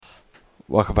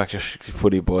Welcome back to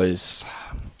Footy, boys.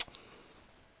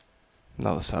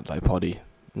 Another Saturday potty.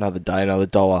 Another day, another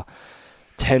dollar.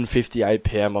 10:58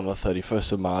 p.m. on the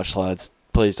 31st of March, lads.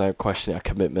 Please don't question our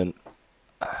commitment.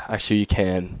 Actually, you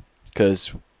can,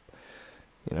 because,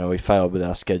 we failed with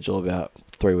our schedule about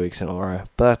 3 weeks in a row.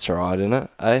 But that's alright, isn't it?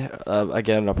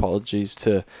 Again, apologies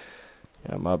to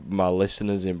my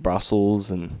listeners in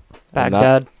Brussels and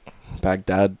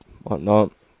Baghdad,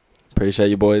 whatnot. Appreciate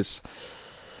you, boys.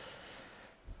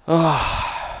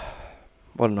 Oh,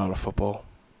 what a night of football.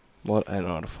 What a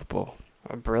night of football.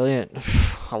 Brilliant.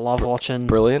 I love watching...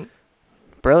 Brilliant?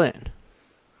 Brilliant.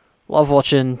 Love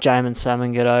watching Jamin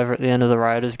Salmon get over at the end of the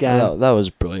Raiders game. That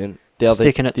was brilliant. The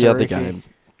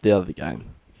other game.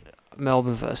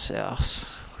 Melbourne versus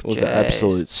South. It was an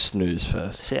absolute snooze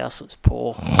fest. South was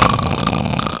poor.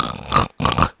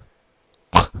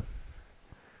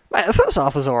 Mate, the first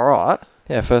half was alright.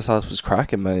 Yeah, first half was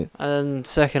cracking, mate. And then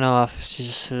second half,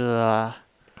 just a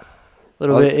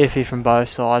little bit iffy from both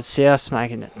sides. South's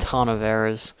making a ton of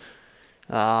errors.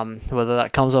 Whether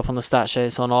that comes up on the stat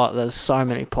sheets or not, there's so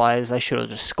many plays they should have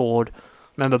just scored.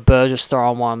 Remember Burgess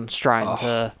throwing one straight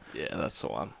into... Yeah, that's the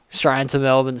one. Straight into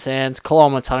Melbourne's hands.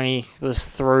 Koloamatangi was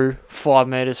through 5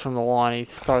 metres from the line. He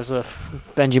throws a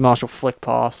Benji Marshall flick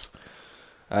pass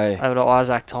over to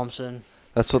Isaac Thompson.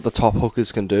 That's what the top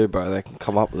hookers can do, bro. They can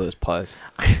come up with those plays.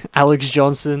 Alex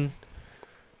Johnson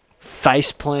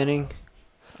face planting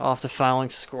after failing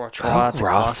to score a try. That's a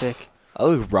classic. That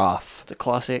looked rough. It's a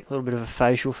classic. A little bit of a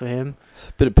facial for him.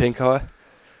 Bit of pink eye.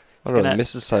 What do the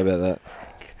missus say about that?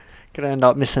 Gonna end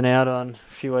up missing out on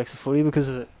a few weeks of footy because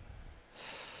of it.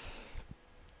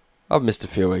 I've missed a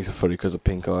few weeks of footy because of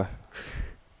pink eye.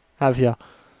 Have you?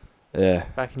 Yeah.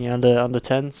 Back in your under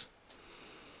 10s?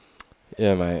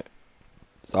 Yeah, mate.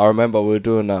 So I remember we were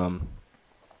doing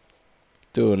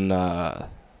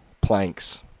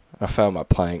planks. I found my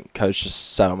plank. Coach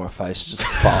just sat on my face, just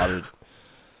farted.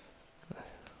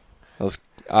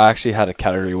 I actually had a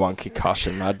Category 1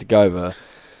 concussion. I had to go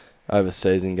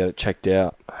overseas and get it checked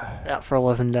out. Out for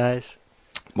 11 days.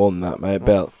 More than that, mate.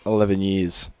 About 11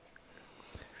 years.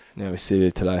 Now we sit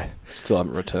here today. Still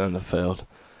haven't returned to the field.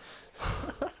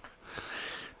 A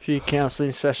few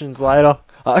counselling sessions later.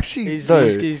 Actually,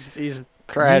 he's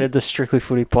created the Strictly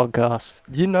Footy podcast.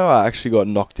 I actually got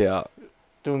knocked out.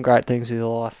 Doing great things with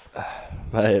your life.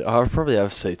 Mate, I probably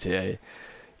have CTE.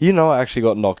 I actually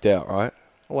got knocked out, right?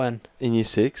 When? In year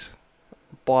 6.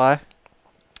 By?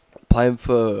 Playing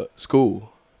for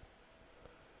school.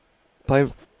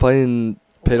 Playing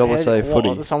PWSA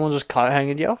footy. Someone just coat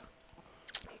hanged you?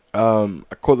 I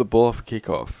caught the ball off a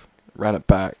kickoff, ran it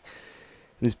back.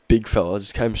 And this big fella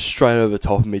just came straight over the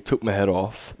top of me, took my head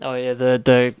off. Oh yeah,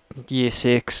 the year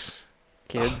 6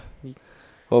 kid.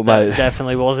 Well, mate,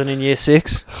 definitely wasn't in year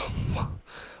 6.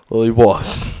 Well, he was.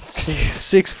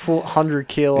 6 foot, 100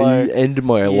 kilo. He ended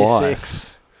my life.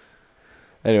 6.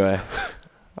 Anyway,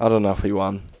 I don't know if he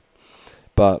won,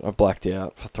 but I blacked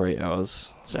out for 3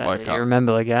 hours. So, do you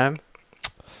remember the game?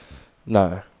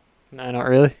 No. No, not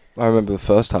really. I remember the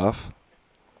first half.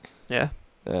 Yeah?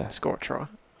 Yeah. Score a try.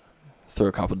 Threw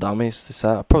a couple of dummies.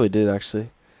 I probably did,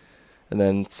 actually. And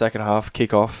then second half,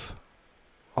 kick off.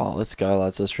 Oh, let's go,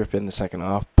 lads. Let's rip in the second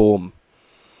half. Boom.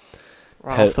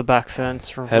 Right off the back fence.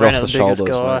 Head off the shoulders,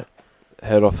 mate.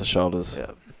 Head off the shoulders.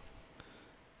 Yep.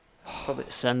 Probably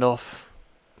a send-off.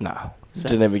 Nah.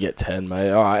 Didn't even get 10,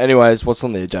 mate. Alright, anyways, what's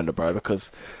on the agenda, bro?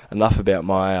 Because enough about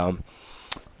my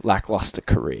lackluster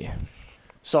career.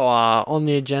 So, on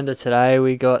the agenda today,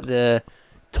 we got the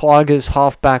Tigers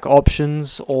halfback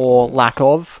options or lack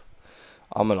of.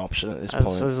 I'm an option at this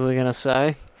point. As we're going to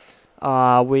say.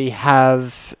 We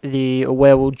have the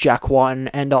where will Jack Whiten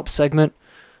end up segment.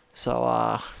 So,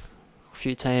 a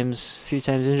few teams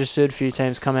interested, a few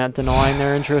teams come out denying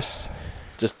their interests.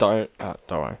 Just don't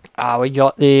worry. We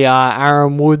got the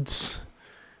Aaron Woods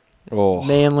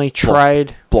Manly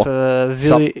trade for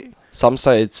Villi. Some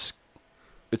say it's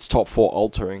top 4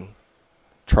 altering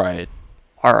trade.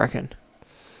 I reckon.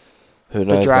 Who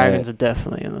knows? The Dragons mate? are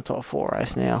definitely in the top 4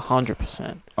 race now,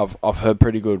 100%. I've heard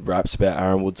pretty good raps about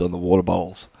Aaron Woods on the water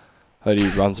bottles. Heard he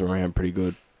runs around pretty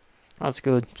good. That's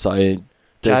good. So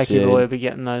Jakey boy will be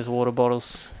getting those water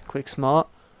bottles quick smart.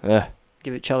 Yeah.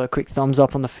 Give each other a quick thumbs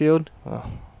up on the field. Oh,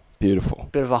 beautiful.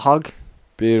 Bit of a hug.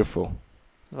 Beautiful.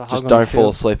 Just don't fall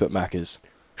asleep at Macca's.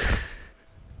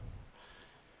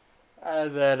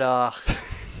 And then,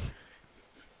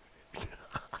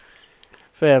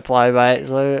 fair play, mate.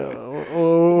 So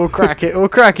we'll crack it. We'll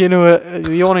crack into it.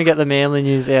 You want to get the Manly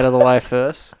news out of the way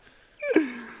first?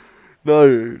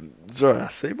 No, sorry.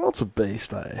 Seabolt's a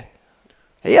beast, eh?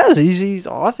 He has.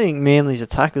 I think Manly's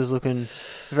attack is looking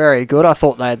very good. I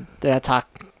thought their attack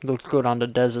looked good under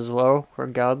Des as well,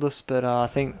 regardless. But I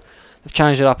think they've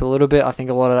changed it up a little bit. I think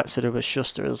a lot of that's to do with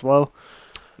Schuster as well.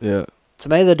 Yeah. To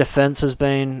me, the defence has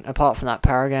been, apart from that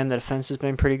Para game, the defence has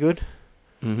been pretty good.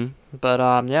 Mm-hmm. But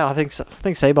I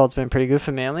think Seabold's been pretty good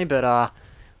for Manly. But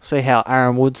see how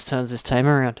Aaron Woods turns his team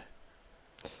around.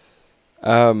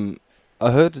 I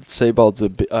heard Seabold's a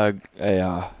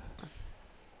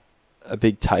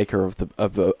big taker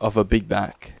of a Big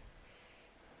Mac.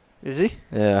 Is he?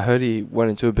 Yeah, I heard he went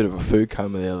into a bit of a food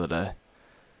coma the other day.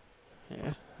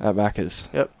 Yeah. At Macca's.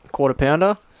 Yep. Quarter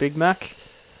pounder, Big Mac.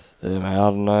 Yeah, mate, I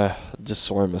don't know. I just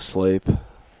saw him asleep.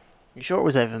 You sure it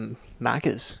was even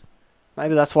Macca's?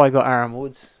 Maybe that's why he got Aaron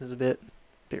Woods. He was a bit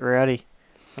rowdy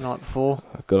the night before.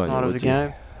 Good on night you, of the Woodsy.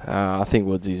 game. I think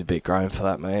Woodsy's a bit grown for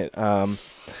that, mate.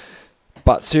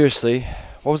 But seriously,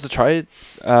 what was the trade?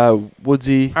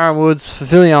 Woodsy Aaron Woods for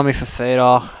Viliami for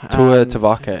Feder. Tua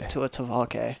Tavake. Tua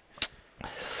Tavake.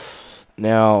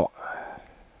 Now,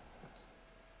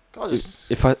 God,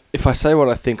 if I say what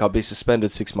I think, I'll be suspended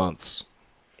 6 months.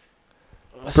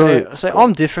 See,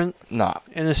 I'm different Nah.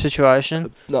 in this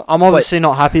situation. No, I'm obviously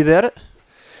not happy about it.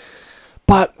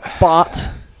 But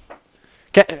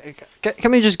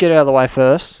can we just get out of the way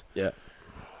first? Yeah.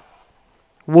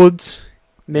 Woods,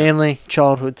 Manly,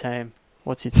 childhood team.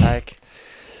 What's your take?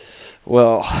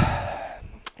 Well,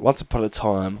 once upon a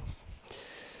time,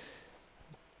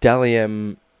 Dally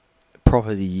M,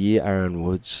 proper the year, Aaron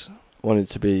Woods wanted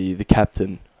to be the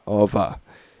captain of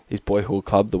his boyhood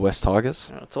club, the West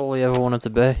Tigers. That's all he ever wanted to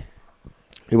be.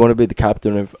 He wanted to be the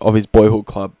captain of his boyhood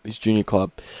club, his junior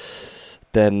club.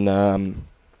 Then,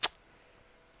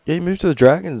 he moved to the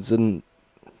Dragons and,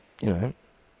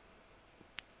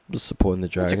 was supporting the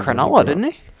Dragons. It's a Cronulla, didn't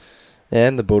he? Yeah,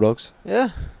 and the Bulldogs. Yeah.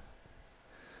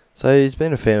 So he's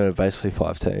been a fan of basically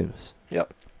 5 teams.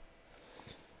 Yep.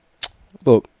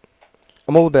 Look,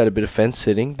 I'm all about a bit of fence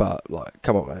sitting, but,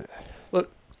 come on, mate.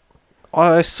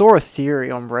 I saw a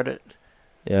theory on Reddit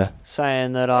Yeah.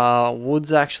 saying that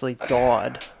Woods actually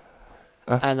died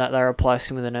and that they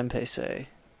replaced him with an NPC.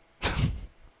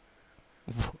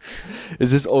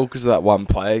 Is this all because of that one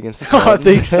play against the I Titans?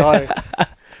 think so.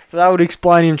 But that would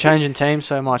explain him changing teams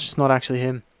so much. It's not actually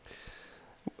him.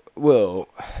 Well,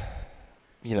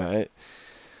 the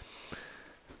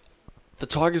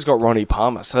Tigers got Ronnie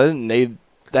Palmer, so they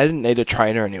didn't need a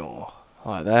trainer anymore.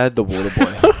 They had the water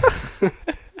boy.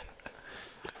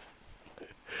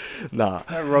 Nah.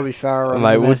 Robbie Farah.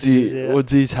 Mate,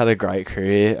 Woodsy's had a great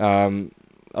career.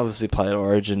 Obviously played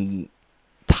Origin,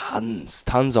 tons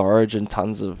of Origin,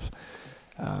 tons of...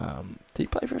 did he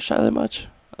play for Australia much?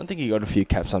 I don't think he got a few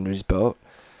caps under his belt.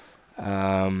 But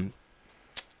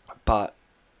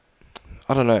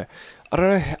I don't know.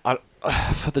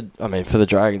 For the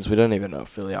Dragons, we don't even know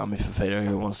if Viliami Fafita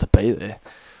who wants to be there.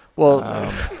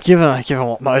 Well, given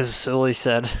what Moses Sully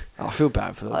said, I feel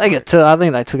bad for them. I think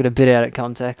they took it a bit out of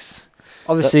context.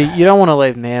 Obviously, you don't want to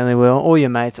leave Manly, Will, all your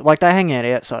mates. They hang out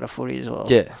outside of footy as well.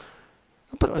 Yeah.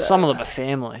 But some of them are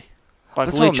family.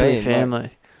 That's literally what I mean,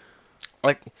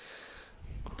 family.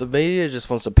 The media just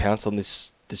wants to pounce on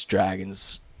this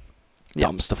Dragons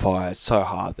dumpster fire. It's so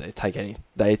hard. They take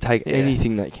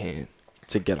anything they can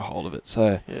to get a hold of it.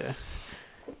 So,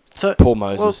 so poor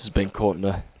Moses has been caught in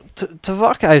a...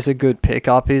 Tavake is a good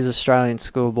pickup. He's an Australian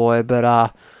schoolboy,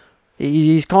 but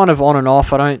he's kind of on and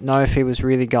off. I don't know if he was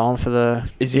really going for the...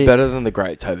 Is he better than the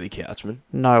great Toby Couchman?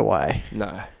 No way.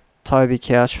 No. Toby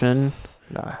Couchman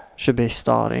No. should be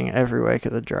starting every week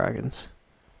at the Dragons.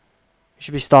 He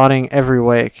should be starting every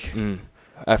week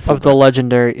of the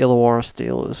legendary Illawarra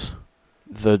Steelers.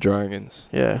 The Dragons.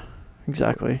 Yeah,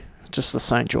 exactly. Just the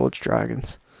St. George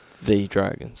Dragons. The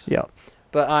Dragons. Yeah.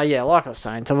 But, like I was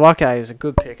saying, Tavake is a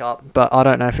good pickup, but I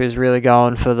don't know if he was really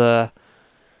going for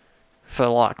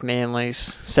Manly's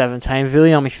 17.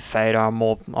 Viliami Fafita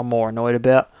I'm more annoyed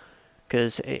about,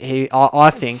 because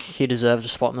I think he deserves a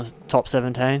spot in the top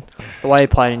 17. The way he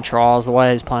played in trials, the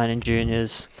way he's playing in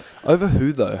juniors. Over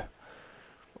who, though?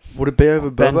 Would it be over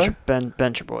Bobo? Ben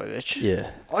Trebojevic.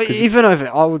 Yeah. Even over,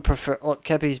 I would prefer...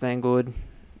 Kepi's been good.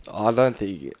 I don't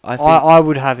think... I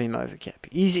would have him over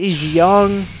Kepi. He's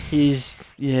young.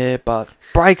 Yeah, but...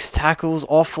 breaks tackles,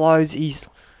 offloads. He's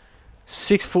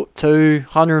 6'2",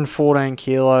 114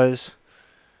 kilos.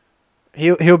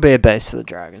 He'll be a beast for the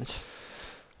Dragons.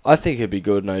 I think he'd be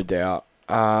good, no doubt.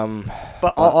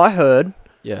 But I heard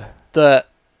that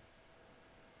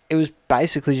it was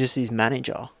basically just his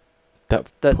manager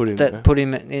that put him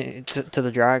to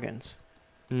the Dragons.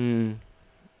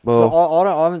 Well, so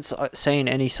I haven't seen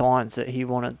any signs that he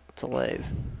wanted to leave.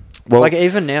 Well, like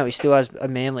even now, he still has a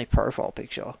Manly profile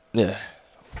picture. yeah.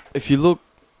 If you look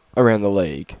around the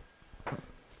league,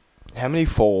 how many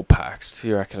 4-packs do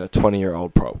you reckon a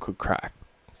 20-year-old prop could crack?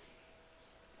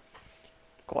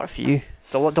 Quite a few.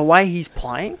 The way he's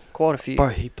playing, quite a few. Bro,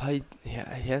 he played.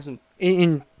 Yeah, he hasn't.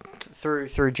 In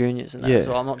through juniors and that as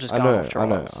well. I'm not just going off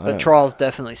trials, I know. but trials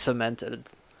definitely cemented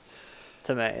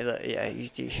to me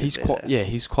that you should He's be there. yeah,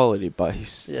 he's quality, but he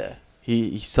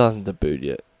still hasn't debuted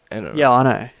yet. Yeah, I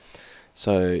know.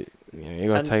 So you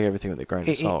got to take everything with a grain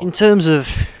of salt. In terms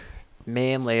of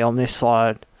Manly on this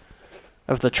side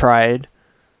of the trade,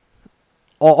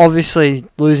 obviously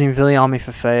losing Viliami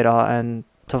Fafita and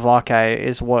Tavake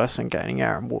is worse than gaining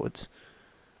Aaron Woods,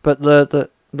 but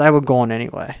they were gone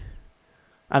anyway.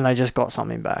 And they just got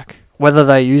something back. Whether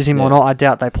they use him or not, I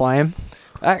doubt they play him.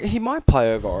 He might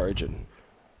play over Origin.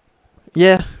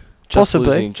 Yeah, Just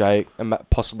possibly. losing Jake and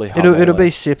possibly It'll be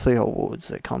Sipley or Woods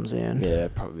that comes in. Yeah,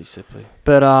 probably Sipley.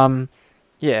 But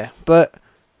yeah. But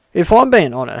if I'm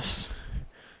being honest,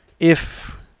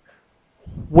 if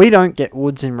we don't get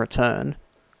Woods in return,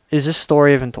 is this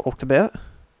story even talked about?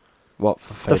 What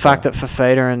for? The fact that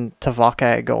Fafita and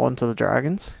Tavake go on to the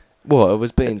Dragons. Well, it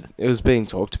was being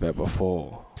talked about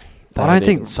before. I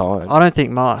don't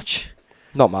think much.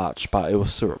 Not much, but it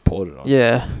was still reported on.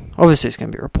 Yeah, obviously it's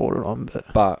going to be reported on,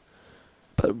 but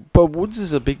Woods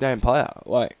is a big name player.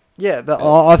 Like yeah, but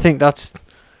I think that's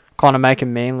kind of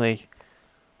making Manly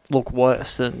look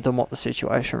worse than what the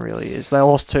situation really is. They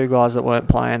lost 2 guys that weren't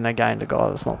playing. They gained a guy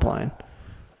that's not playing.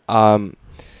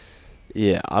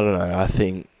 Yeah, I don't know. I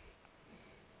think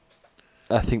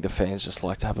the fans just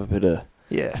like to have a bit of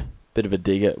a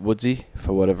dig at Woodsy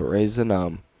for whatever reason.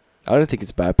 I don't think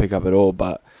it's a bad pickup at all,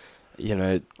 but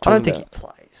I don't think he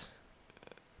plays.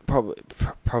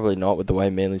 Probably not with the way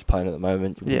Manly's playing at the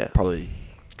moment. You would probably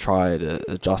try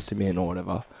to adjust him in or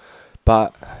whatever.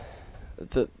 But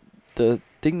the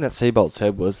thing that Seabolt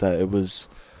said was that it was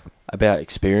about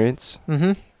experience.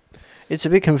 Mm-hmm. It's a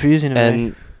bit confusing to me.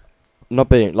 And not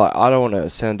being like, I don't want to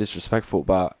sound disrespectful,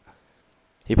 but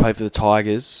he played for the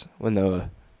Tigers when they were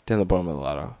down the bottom of the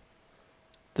ladder.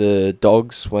 The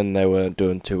Dogs when they weren't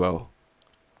doing too well.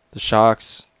 The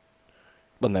Sharks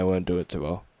when they weren't doing too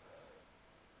well.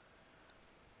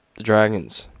 The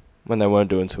Dragons when they weren't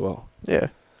doing too well. Yeah.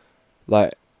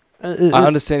 Like, I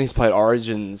understand he's played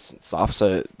Origins and stuff,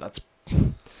 so that's...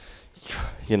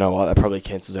 You know what, that probably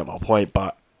cancels out my point,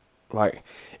 but like,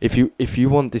 if you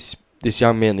want this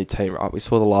young Manly team, right, we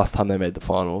saw the last time they made the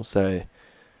finals, they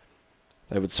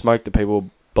would smoke the people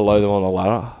below them on the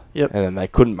ladder, yep, and then they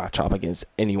couldn't match up against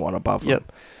anyone above yep. them.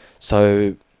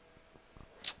 So,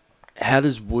 how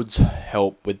does Woods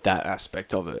help with that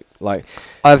aspect of it? Like,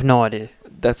 I have no idea.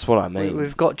 That's what I mean.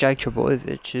 We've got Jake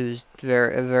Trbojevic, who's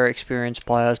a very experienced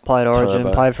player. Has played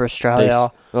Origin, played for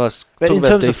Australia. But in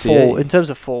terms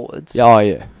of forwards,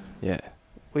 yeah.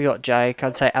 We got Jake.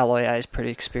 I'd say Aloye is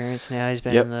pretty experienced now. He's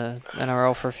been in the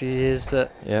NRL for a few years,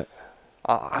 but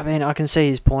I mean, I can see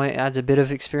his point. Adds a bit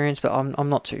of experience, but I'm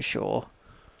not too sure.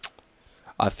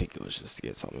 I think it was just to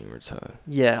get something in return.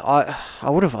 Yeah, I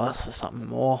would have asked for something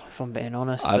more, if I'm being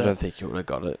honest. I don't think you would have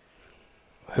got it.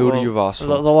 Who would you have asked for?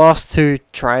 The last 2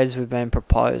 trades we've been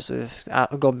proposed, we've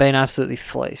been absolutely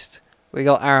fleeced. We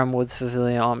got Aaron Woods for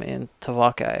Viliami and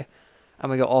Tavake,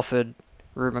 and we got offered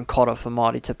Ruben Cotter for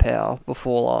Marty Tapau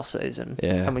before last season,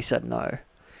 and we said no.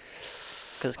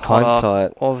 Because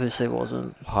Cotter obviously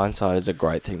wasn't. Hindsight is a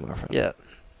great thing, my friend. Yeah.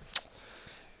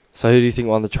 So who do you think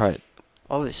won the trade?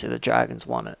 Obviously the Dragons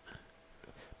won it.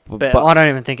 But I don't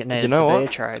even think it needed to be a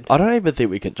trade. I don't even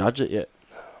think we can judge it yet.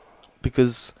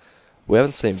 Because we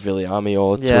haven't seen Viliami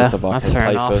or Tuatavake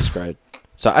play first grade.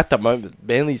 So at the moment,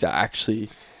 Manly's actually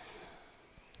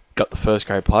got the first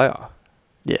grade player.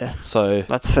 Yeah. So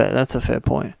that's fair. That's a fair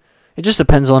point. It just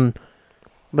depends on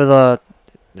whether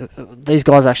these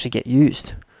guys actually get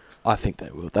used. I think they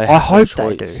will. I hope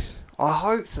they do. I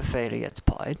hope Fafita gets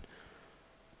played.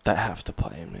 They have to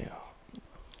play him now.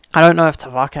 I don't know if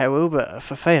Tavake will, but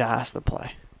Fafita has to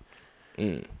play.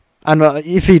 Mm. And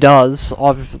if he does,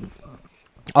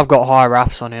 I've got high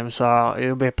raps on him, so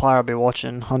he'll be a player I'll be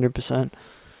watching 100%.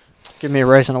 Give me a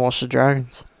reason to watch the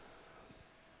Dragons.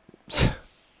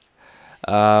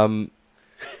 Outside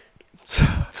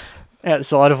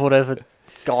of whatever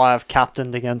guy I've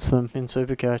captained against them in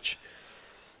Supercoach.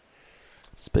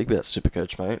 Speak about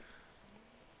Supercoach, mate.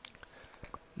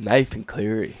 Nathan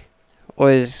Cleary.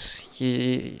 Boys,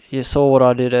 you saw what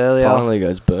I did earlier. Finally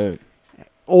goes boom.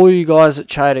 All you guys that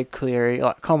traded Cleary,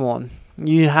 like, come on.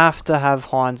 You have to have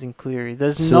Hines and Cleary.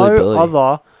 There's no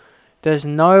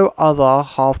other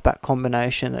halfback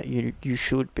combination that you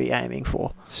should be aiming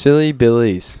for. Silly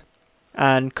Billies.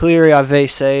 And Cleary, I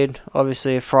VC'd.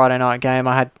 Obviously, a Friday night game.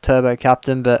 I had Turbo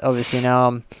captain, but obviously now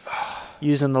I'm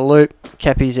using the loop.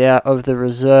 Kepi's out of the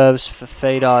reserves.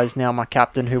 Fafita is now my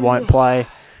captain who won't play.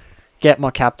 Get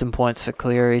my captain points for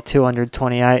Cleary,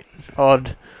 228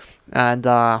 odd. And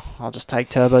I'll just take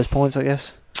Turbo's points, I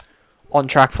guess. On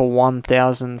track for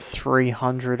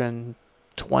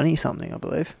 1,320 something, I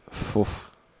believe.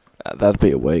 Oof. That'd be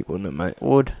a week, wouldn't it, mate?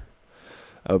 Would.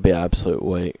 That would be an absolute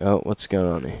week. Oh, what's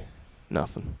going on here?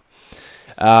 Nothing.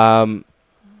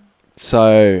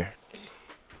 So,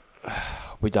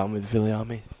 we done with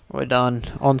Viliami? We're done.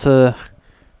 On to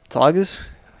Tigers.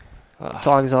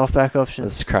 Tigers halfback options.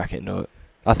 Let's crack into it.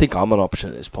 I think I'm an option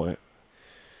at this point.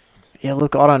 Yeah,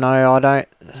 look, I don't know. I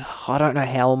don't know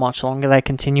how much longer they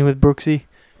continue with Brooksy.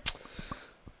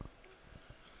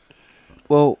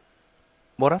 Well,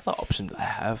 what other options do they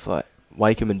have? Like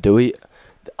Wakeham and Dewey.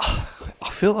 I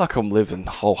feel like I'm living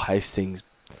the whole Hastings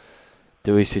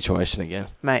Dewey situation again.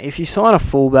 Mate, if you sign a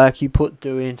fullback, you put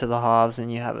Dewey into the halves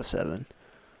and you have a 7.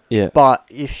 Yeah. But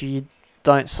if you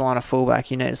don't sign a fullback,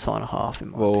 you need to sign a half,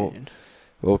 in my opinion.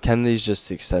 Well, Kennedy's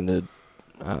just extended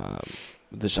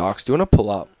the Sharks. Do you want to pull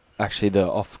up, actually, the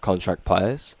off-contract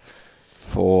players?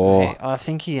 Mate, I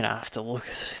think you're going to have to look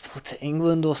to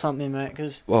England or something, mate.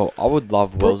 Cause well, I would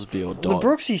love Wellesby or Dodd. The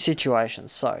Brooksy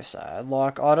situation's so sad.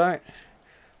 Like, I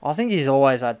think he's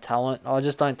always had talent. I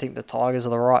just don't think the Tigers are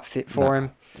the right fit for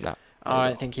him. No. I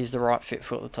don't think he's the right fit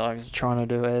for what the Tigers are trying to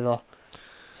do either.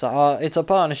 So it's a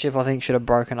partnership I think should have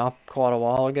broken up quite a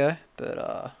while ago.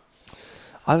 But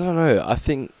I don't know. I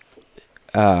think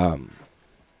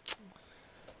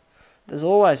there's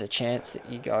always a chance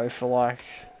that you go for like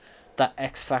that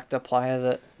X Factor player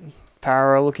that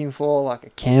Para are looking for, like a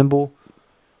Campbell.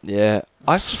 Yeah.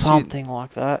 Something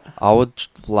like that. I would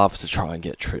love to try and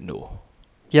get Trindle.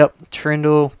 Yep,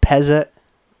 Trindle, Pezzett.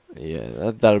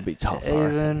 Yeah, that'd be tough.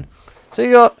 Even. So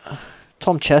you got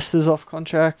Tom Chester's off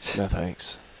contract. No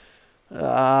thanks. We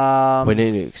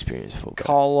need an experienced fullback.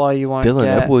 Cola, you won't get.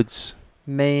 Dylan Edwards.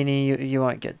 Meaney, you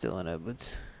won't get Dylan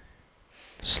Edwards.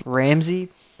 Ramsey,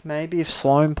 maybe, if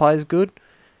Sloan plays good.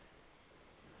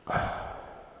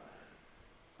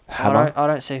 Hammer. I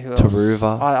don't see who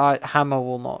Taruva. else. Hammer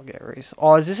will not get Reese.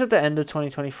 Oh, is this at the end of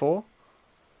 2024?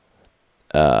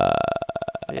 Yeah,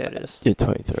 it is. You're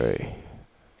 23.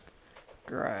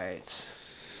 Great.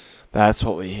 That's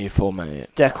what we're here for, mate.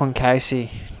 Declan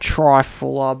Casey, Try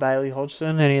Fuller, Bailey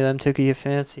Hodgson. Any of them tickle your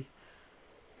fancy?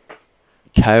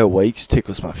 KO Weeks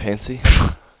tickles my fancy.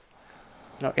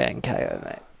 Not getting KO,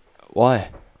 mate. Why?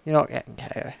 You're not getting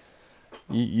KO.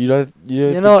 You don't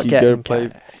You're think not you getting go to play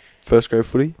KO. first grade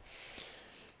footy?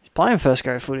 He's playing first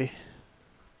grade footy.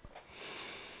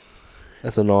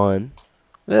 That's a 9.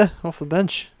 Yeah, off the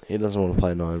bench. He doesn't want to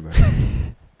play 9, bro.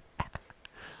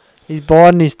 He's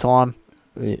biding his time.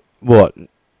 Yeah. What?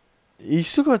 He's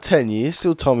still got 10 years.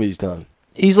 Still Tommy's done.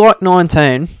 He's like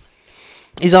 19.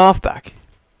 He's a halfback.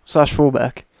 /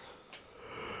 fullback.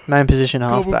 Main position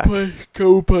halfback. Come and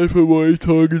play for my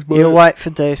Tigers, mate. He'll wait for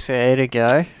DCE to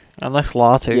go. Unless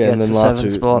Latu gets the 7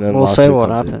 spot. We'll see what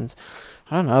happens.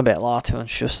 I don't know about Latu and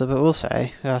Schuster, but we'll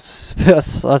see. That's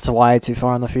way too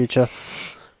far in the future.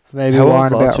 Maybe How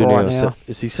worrying old's about Latu right now? now.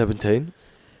 Is he 17?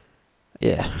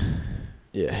 Yeah.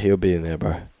 Yeah, he'll be in there,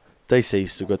 bro.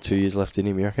 DC's still got 2 years left in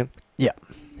him, you reckon? Yeah.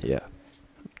 Yeah.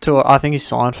 I think he's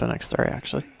signed for the next 3,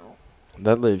 actually.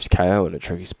 That leaves KO in a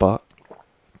tricky spot.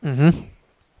 Mm-hmm.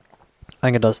 I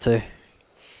think it does too.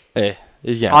 Yeah.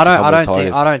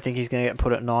 I don't think he's going to get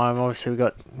put at 9. Obviously, we've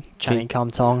got Channy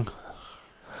Kumtong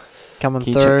coming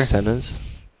Can through. you check centres?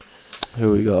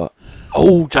 Who we got?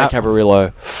 Oh, Jake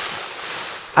Cavarillo.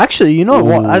 Actually, you know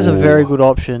what? That's a very good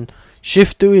option.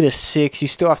 Shift Dewey to 6. You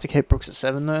still have to keep Brooks at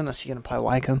 7 though, unless you're going to play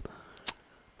Wakeham.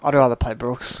 I'd rather play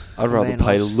Brooks. I'd rather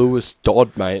play Lewis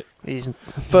Dodd, mate.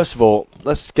 First of all,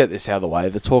 let's get this out of the way.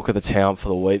 The talk of the town for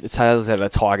the week. The Tailors out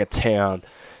of Tiger Town.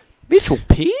 Mitchell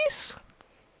Pearce?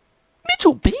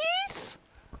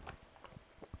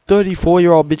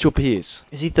 34-year-old Mitchell Pearce.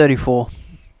 Is he 34?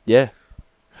 Yeah.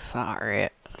 Far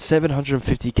out.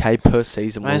 750k per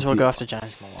season. May as well go after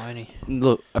James Maloney.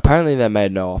 Look, apparently they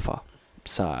made no offer.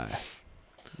 So, I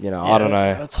don't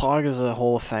know. The Tigers are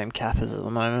Hall of Fame cappers at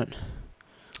the moment.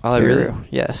 Are they really?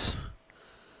 Yes.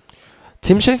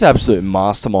 Tim Shee's an absolute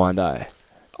mastermind, eh?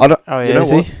 You know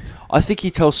what? I think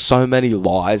he tells so many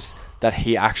lies that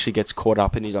he actually gets caught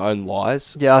up in his own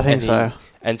lies. Yeah, I think so. He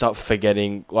ends up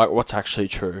forgetting what's actually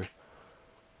true.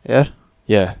 Yeah?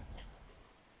 Yeah.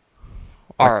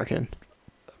 I reckon.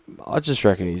 I just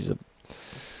reckon he's a...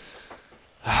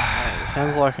 It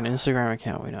sounds like an Instagram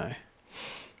account we know.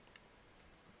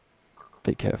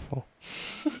 Be careful.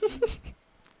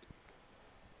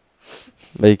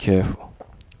 Be careful.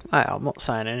 Mate, I'm not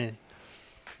saying anything.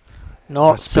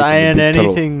 Not Speaking of saying big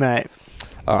tunnel. anything, mate.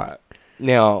 All right.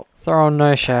 Now, Throwing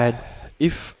no shade.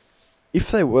 if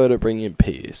they were to bring in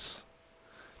Pierce,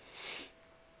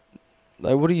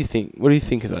 like, what do you think? What do you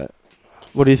think of that?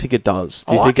 What do you think it does?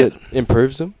 Do you I think like it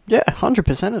improves them? Yeah,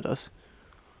 100% it does.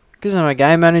 Gives them a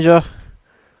game manager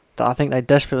that I think they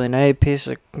desperately need. Pierce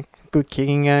is a good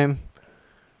kicking game.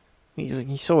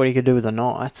 You saw what he could do with the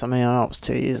Knights. I mean, I know it was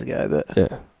 2 years ago, but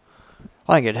Yeah.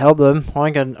 I think it'd help them.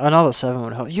 I think another 7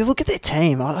 would help. You look at their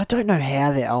team. I don't know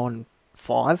how they're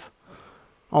 0-5.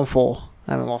 On 4.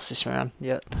 I haven't lost this round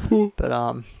yet. But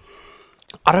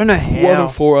I don't know how.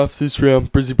 1-4 after this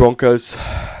round. Brizzy Broncos.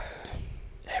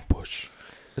 Ambush.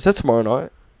 Is that tomorrow night?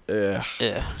 Yeah.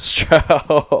 Yeah.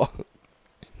 Strong.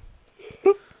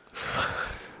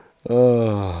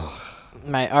 Oh.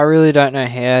 Mate, I really don't know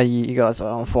how you guys are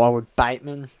on fire with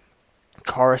Bateman,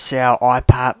 Coruscant,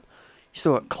 IPAP. You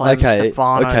still got Clem,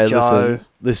 Stefano, Joe.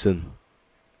 Listen.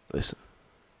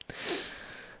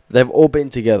 They've all been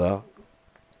together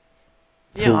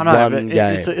for Yeah, I know, one but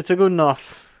game. it's a good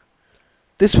enough.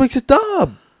 This week's a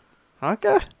dub.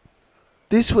 Okay.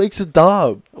 This week's a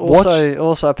dub.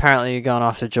 Also, apparently you're going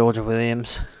after Georgia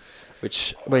Williams,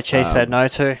 Which he said no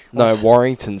to. No,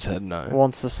 Warrington said no.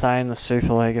 Wants to stay in the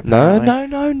Super League. No.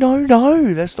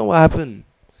 Apparently. That's not what happened.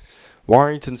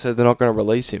 Warrington said they're not going to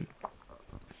release him.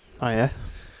 Oh yeah.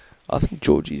 I think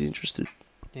Georgie's interested.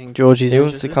 You think Georgie's He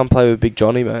wants interested? to come play with Big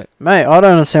Johnny, mate. Mate, I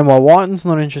don't understand why Whiten's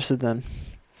not interested then.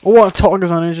 Or why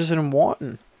Tigers aren't interested in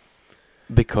Whiten.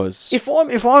 Because If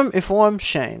I'm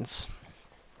Shane's,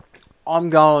 I'm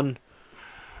going,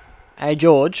 hey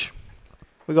George,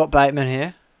 we got Bateman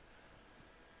here.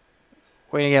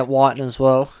 We're going to get Whiten as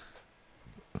well.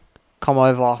 Come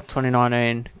over,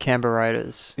 2019 Canberra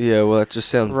Raiders. yeah, well, that just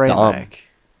sounds dumb. Remake.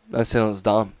 That sounds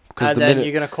dumb. Because And then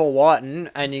you're going to call Whiten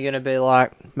and you're going to be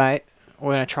like, mate,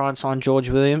 we're going to try and sign George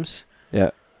Williams. Yeah.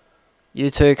 You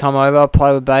two come over,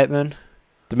 play with Bateman.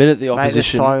 The minute the Make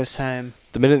this opposition, Tigers team.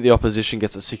 the minute the opposition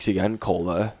gets a 6 again call,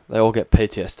 though, they all get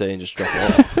PTSD and just drop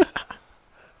off.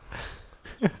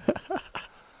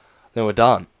 Then we're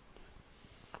done.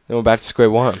 Then we're back to square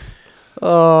one.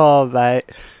 Oh, mate.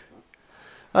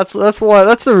 That's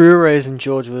the real reason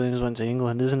George Williams went to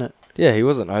England, isn't it? Yeah, he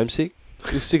wasn't homesick.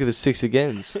 He was sick of the 6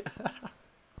 agains.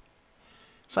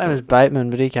 Same as Bateman,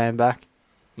 but he came back.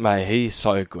 Mate, he's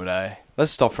so good, eh?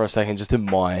 Let's stop for a second, just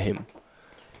admire him.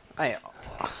 Hey,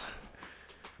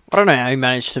 I don't know how he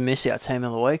managed to miss our team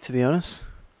of the week, to be honest.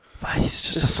 Mate, he's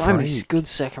just There's a so freak. many good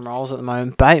second roles at the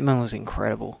moment. Bateman was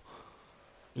incredible.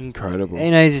 Incredible. He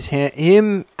needs his hand.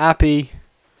 Him, Appy,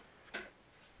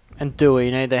 and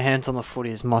Dewey need their hands on the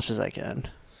footy as much as they can.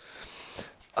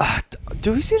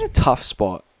 Dewey's in a tough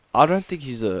spot. I don't think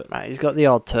he's a... Mate, he's got the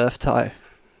old turf toe.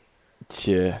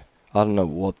 Yeah, I don't know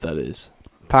what that is.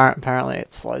 Apparently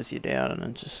it slows you down and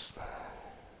it just...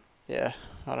 Yeah,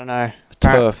 I don't know.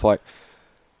 Turf, like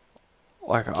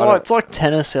It's like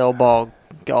tennis elbow,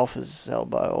 golfer's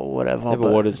elbow, or whatever. Yeah,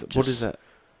 but what is that?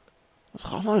 I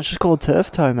don't know, it's just called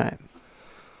turf toe, mate.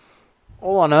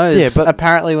 All I know is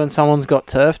apparently when someone's got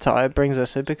turf toe, it brings their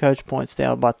Supercoach points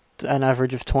down by an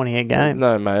average of 20 a game.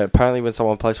 No, mate. Apparently when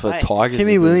someone plays for the Tigers...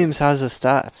 Timmy Williams has the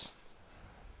stats.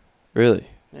 Really?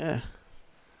 Yeah.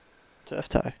 Turf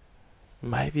toe.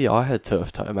 Maybe I had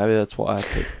turf toe. Maybe that's why I had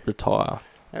to retire.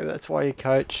 Maybe that's why your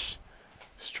coach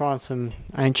is trying some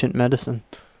ancient medicine.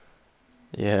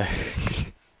 Yeah.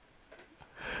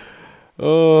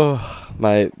 Oh,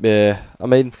 mate, yeah. I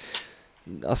mean,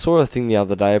 I saw a thing the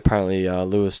other day. Apparently,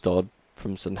 Lewis Dodd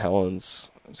from St Helens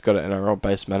has got an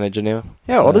NRL-based manager now.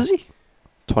 Yeah, what is he?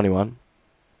 21.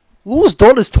 Lewis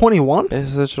Dodd is 21?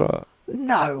 Yes, that's right.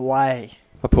 No way.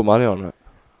 I put money on it.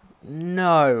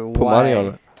 No way. Put money on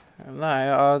it.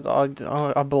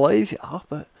 No, I believe you,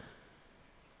 but...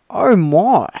 Oh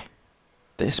my.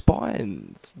 They're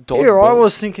spying. Here, I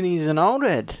was thinking he's an old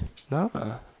head.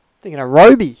 No. Thinking of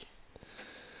Roby.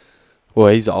 Well,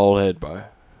 he's an old head, bro.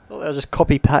 Thought they were just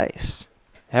copy-paste.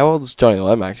 How old is Johnny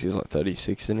Lomax? He's like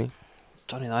 36, isn't he?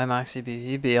 Johnny Lomax,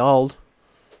 he'd be old.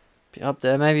 Be up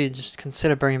there. Maybe just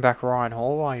consider bringing back Ryan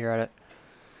Hall while you're at it.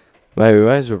 Maybe we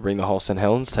may as well bring the whole St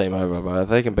Helens team over, bro. If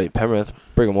they can beat Penrith,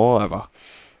 bring them all over.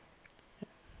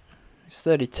 He's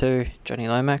 32, Johnny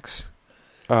Lomax.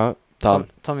 Alright,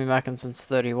 done. Tommy Mackinson's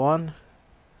 31.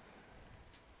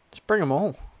 Just bring them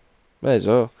all. May as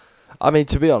well. I mean,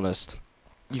 to be honest,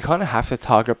 you kind of have to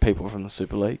target people from the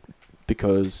Super League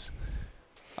because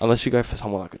unless you go for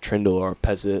someone like a Trindle or a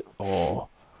Pezzett or...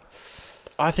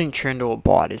 I think Trindle will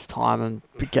bide his time and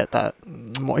get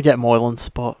Moylan's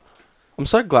spot. I'm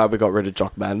so glad we got rid of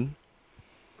Jock Madden.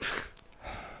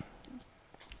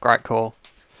 Great call.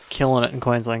 He's killing it in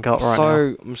Queensland Cup right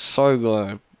now. I'm so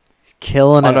glad. He's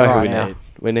killing it I know right who we now. need.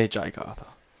 We need Jake Arthur.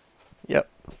 Yep.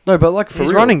 No, but like for He's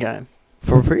real. running game.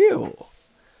 For real.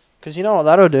 Because you know what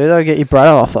that'll do? That'll get you Brad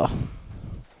Arthur.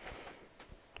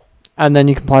 And then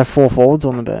you can play 4 forwards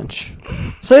on the bench.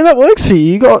 See, that works for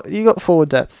you. You got forward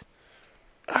depth.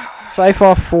 Safe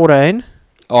off 14.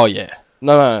 Oh, yeah.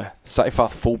 No. Safe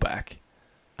off fullback.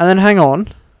 And then hang on.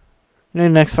 You need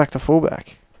an X Factor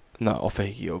fullback. No, off a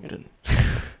Hickey Ogden.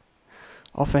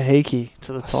 Offer Heiki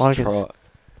to the Let's Tigers. try it.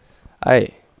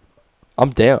 Hey, I'm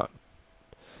down.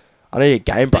 I need a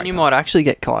game breaker. Then you might actually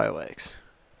get Kyo X.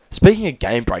 Speaking of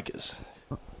game breakers,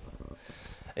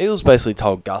 Eagles basically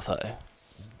told Gutho,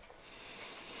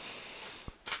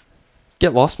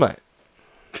 get lost, mate.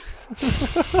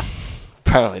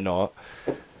 Apparently not.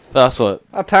 But that's what...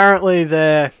 Apparently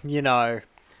they're,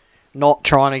 not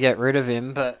trying to get rid of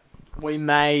him, but we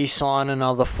may sign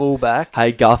another fullback.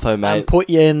 Hey, Gutho, mate. And put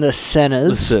you in the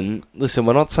centres. Listen,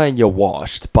 we're not saying you're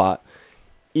washed, but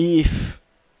if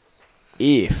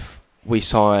we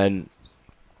sign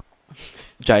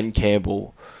Jaden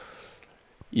Campbell,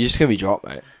 you're just going to be dropped,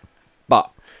 mate.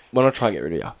 But we're not trying to get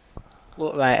rid of you.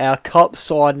 Look, mate, our cup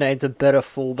side needs a better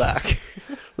fullback.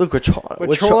 Look, we're trying.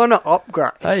 We're trying to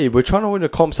upgrade. Hey, we're trying to win a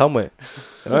comp somewhere.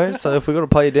 So if we've got to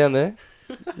play you down there,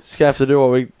 just going to have to do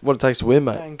what it takes to win,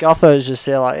 mate. And Gutho's just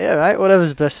there like, yeah, mate,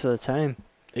 whatever's best for the team.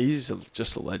 He's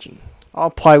just a legend. I'll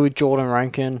play with Jordan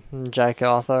Rankin and Jake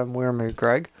Arthur and Wiramu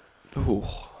Greg. Ooh.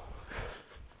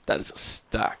 That is a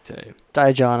stacked team.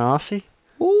 Dejan Arcee.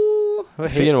 Ooh.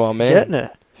 Forgetting one man. Getting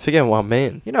it. Forgetting one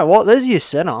man. You know what? There's your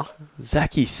centre.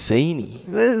 Zachy Sini.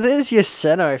 There's your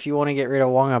centre if you want to get rid of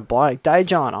Wonga Blake.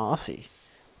 Dejan Arcee.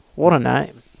 What a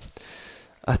name.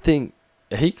 I think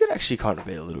he could actually kind of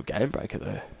be a little game breaker,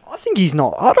 though. I think he's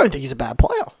not. I don't think he's a bad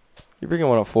player. You bring him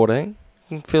on at 14,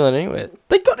 you can feel it anywhere.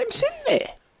 They got him sitting there.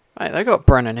 Mate, they got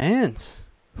Brennan Hands.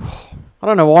 I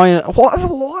don't know why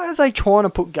are they trying to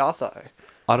put Gutho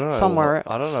I don't know. somewhere else?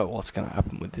 I don't know what's going to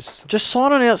happen with this. Just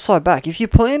sign an outside back. If your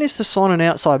plan is to sign an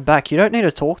outside back, you don't need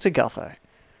to talk to Gutho.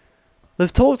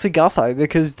 They've talked to Gutho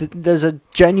because there's a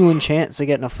genuine chance of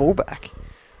getting a fullback.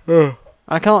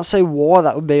 I can't see why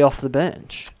that would be off the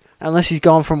bench. Unless he's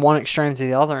gone from one extreme to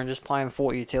the other and just playing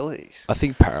 4 utilities. I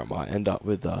think Parrott might end up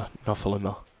with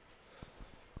Nofaluma.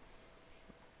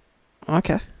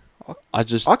 Okay. I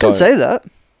can see that.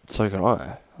 So can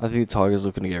I. I think the Tigers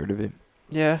looking to get rid of him.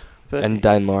 Yeah. But And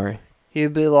Dane Laurie.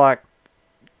 he'd be like,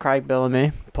 Craig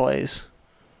Bellamy, please.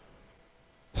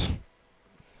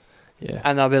 Yeah.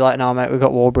 And they'll be like, no, mate, we've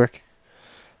got Warbrick.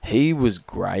 He was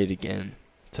great again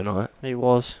tonight. He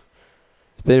was.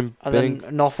 Been, And then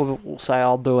Noff will say,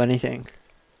 I'll do anything.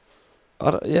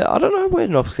 I don't know where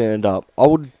Noff's going to end up. I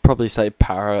would probably say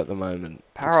Para at the moment.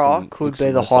 Para could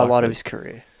be the highlight of his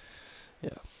career. Yeah.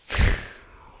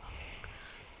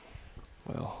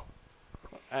 Well.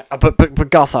 But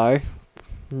Gutho,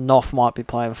 Noff might be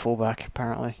playing fullback,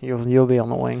 apparently. You'll be on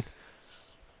the wing.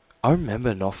 I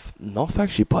remember Noff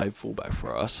actually played fullback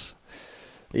for us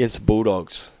against the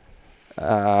Bulldogs.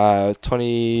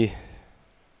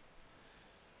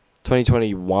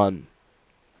 2021,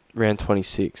 round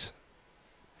 26.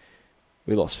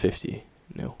 We lost 50-0.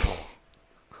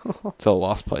 It's our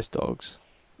last place Dogs.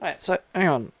 Right, so hang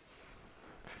on.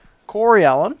 Corey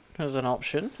Allen as an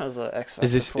option as an X Factor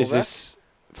fullback. Is this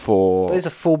for? These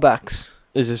are fullbacks.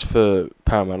 Is this for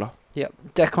Parramatta? Yep.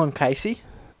 Declan Casey.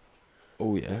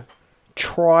 Oh yeah.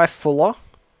 Try Fuller.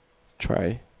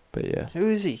 Trey, but yeah. Who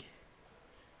is he?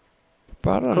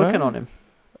 But I don't Clicking know. on him.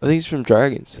 I think he's from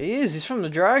Dragons. He is. He's from the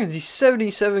Dragons. He's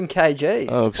 77 kgs.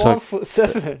 Oh, looks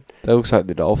 5'7". That looks like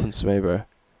the Dolphins to me, bro.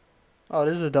 Oh, it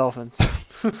is the Dolphins.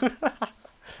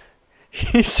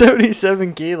 He's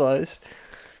 77 kilos.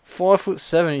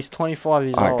 5'7". He's 25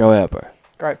 years Alright, old. go out, bro.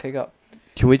 Great pickup.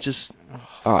 Can we just?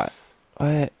 Alright.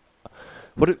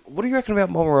 What do you reckon about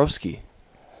Momorowski?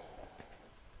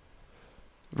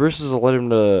 Roosters will let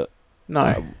him to.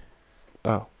 No.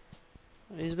 Oh.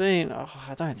 He's been... Oh,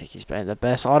 I don't think he's been the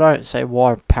best. I don't see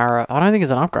why Para... I don't think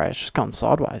it's an upgrade. It's just gone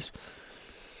sideways.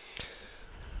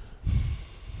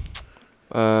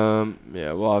 Yeah,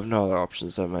 well, I've no other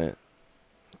options though, mate.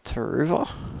 Taruva?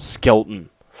 Skelton.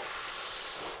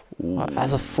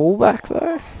 As a fullback,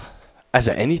 though? As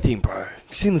a anything, bro. Have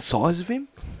you seen the size of him?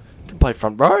 He can play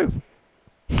front row.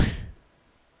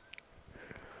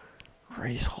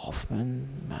 Reese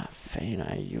Hoffman, Matt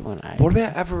Fino, UNA. What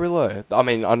about Avarillo? I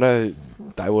mean, I know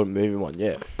they wouldn't move him on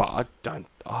yet, but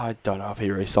I don't know if he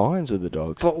resigns with the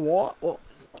Dogs. But what? Well,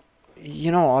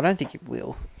 you know, I don't think he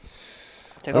will.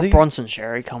 They've I got think Bronson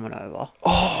Sherry coming over.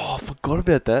 Oh, I forgot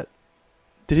about that.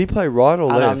 Did he play right or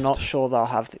And left? I'm not sure they'll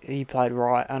have... he played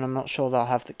right, and I'm not sure they'll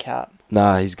have the cap.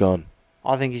 Nah, he's gone.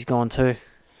 I think he's gone too.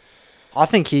 I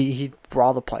think he'd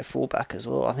rather play fullback as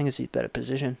well. I think it's his better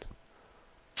position.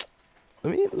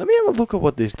 Let me have a look at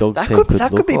what this Dogs team could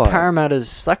That look could be like.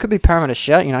 Parramatta's... That could be Parramatta's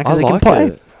shout, you know, because I he can like play.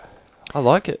 it. I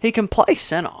like it. He can play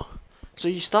centre. So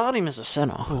you start him as a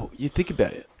centre. Oh, you think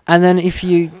about it. And then if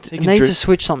you He can need to drift.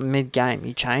 switch something mid-game,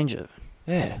 you change it.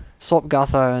 Yeah. Swap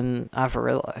Gutho and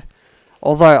Avarillo.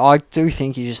 Although I do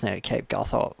think you just need to keep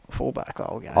Gutho at fullback the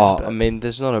whole game. Oh, but I mean,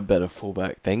 there's not a better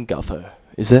fullback than Gutho,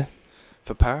 is there?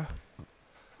 For Para?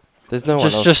 There's no one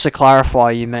else. just to clarify,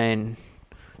 you mean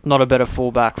not a better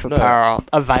fullback for No. Para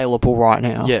available right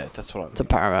now? Yeah, that's what I mean. To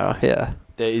Parramatta, yeah.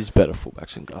 There is better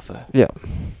fullbacks than Gutho. Yeah.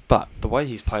 But the way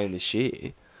he's playing this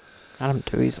year... Adam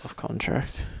Dewey's off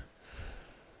contract.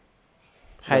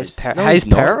 No, Hayes he's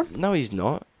Para? not. No, he's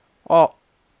not.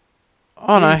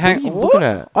 Oh no, hang What are you on. looking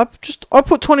at? I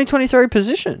put 2023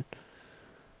 position.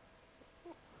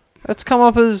 That's come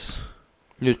up as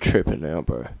You're tripping now,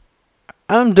 bro.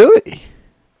 Adam Dewey.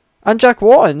 And Jack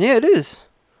White, yeah, it is.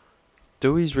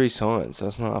 Dewey's re-signed, so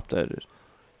it's not updated.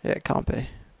 Yeah, it can't be.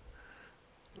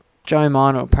 Joe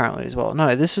Minor apparently as well.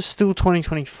 No, this is still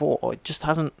 2024. It just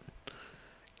hasn't...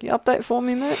 Can you update for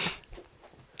me, mate?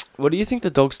 What do you think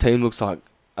the Dogs team looks like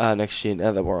next year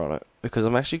now that we're on it? Because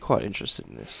I'm actually quite interested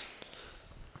in this.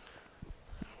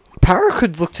 Para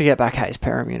could look to get back Hayes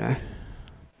Perham, you know.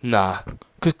 Nah.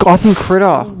 Because I think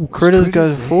Critters Critter's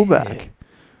goes there. fullback.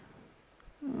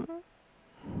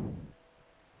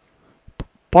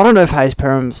 But I don't know if Hayes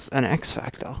Perham's an X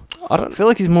factor. I feel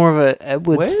like he's more of a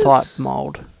Edwards type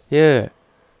mould. Yeah.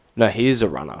 No, he is a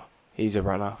runner. He's a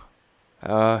runner.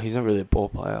 He's not really a ball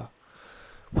player.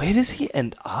 Where does he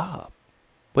end up?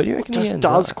 Where do you reckon he ends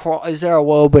up? Is there a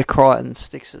world where Crichton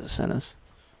sticks as the centres?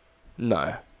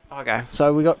 No, Okay,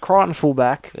 so we got Crichton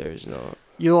fullback. there is not.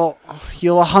 You'll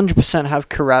 100% have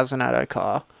Carraz and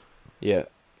Adokar. Yeah.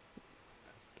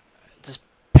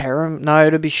 Perham? No,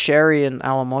 it'll be Sherry and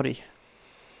Alamotti.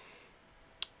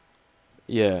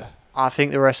 Yeah. I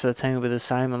think the rest of the team will be the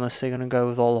same unless they're going to go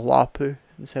with Olawapu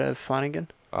instead of Flanagan.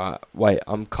 Wait,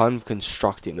 I'm kind of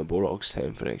constructing the Bulldogs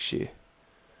team for next year.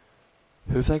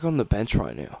 Who have they got on the bench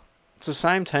right now? It's the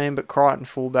same team, but Crichton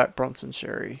fullback, Bronson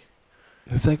Sherry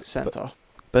Who have they centre.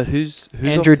 But who's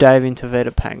Andrew off Davey and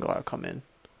Tavita Pangai come in.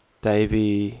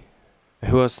 Davey?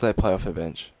 Who else do they play off their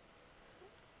bench?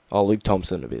 Oh, Luke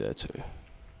Thompson will be there too.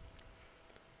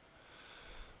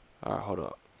 Alright, hold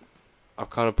up. I've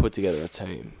kind of put together a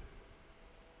team.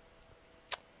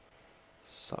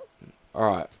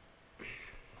 Alright.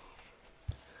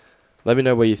 Let me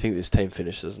know where you think this team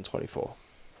finishes in 24.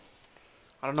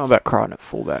 I don't know about Crichton at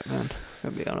fullback, man.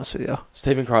 I'll be honest with you.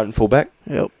 Stephen Crichton, fullback.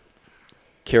 Yep.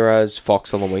 Kiraz,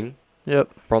 Fox on the wing. Yep.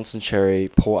 Bronson Cherry,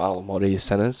 Paul Alamotti as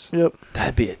centres. Yep.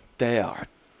 They are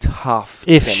tough.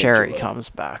 If centre Sherry duo. comes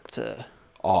back to...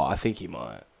 Oh, I think he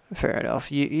might. Fair enough.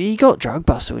 He got drug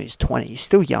busted when he was 20. He's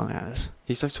still young as.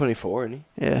 He's like 24, isn't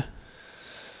he? Yeah.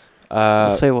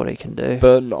 We'll see what he can do.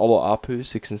 Burton, Ola Apu,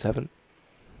 6 and 7.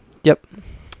 Yep.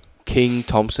 King,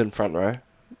 Thompson, front row.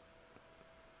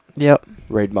 Yep.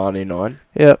 Reid Marnie, 9.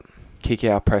 Yep. Kick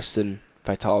out Preston,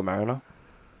 Fatala Mariner.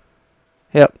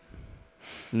 Yep.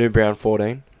 New Brown,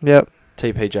 14. Yep.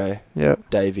 TPJ. Yep.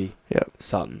 Davey. Yep.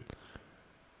 Sutton.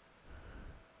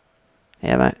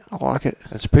 Yeah, mate. I like it.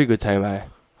 That's a pretty good team, eh?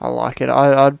 I like it.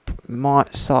 I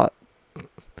might start...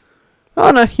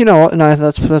 Oh, no. You know what? No,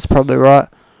 that's probably right.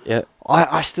 Yeah.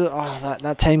 I still...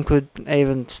 that team could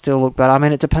even still look better. I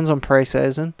mean, it depends on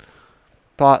pre-season.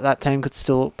 But that team could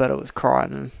still look better with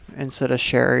Crichton instead of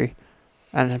Sherry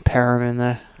and Perham in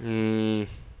there.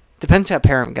 Depends how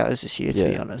Perham goes this year, to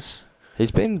be honest.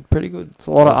 He's been pretty good. There's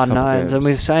a lot of last couple unknowns. And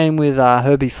games. we've seen with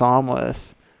Herbie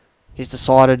Farmworth, he's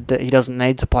decided that he doesn't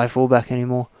need to play fullback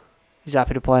anymore. He's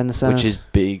happy to play in the centres. Which is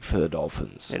big for the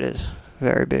Dolphins. It is.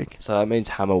 Very big. So that means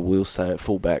Hammer will stay at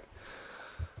fullback.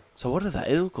 So what do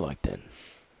they look like then?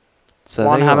 So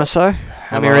one they Hammer, got so?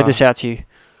 Let me read this out to you.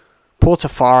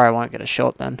 Portafaro won't get a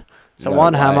shot then. So No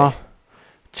one way. Hammer.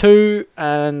 2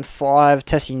 and 5.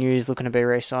 Tessie News looking to be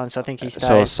re-signed, so I think he stays.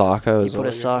 So Osako You as put well.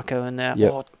 a Sarko in there.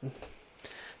 Yep. Oh,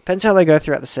 depends how they go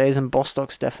throughout the season.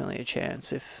 Bostock's definitely a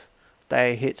chance if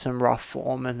they hit some rough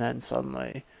form and then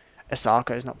suddenly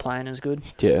Osarko's not playing as good.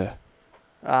 Yeah.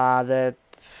 Their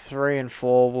 3 and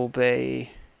 4 will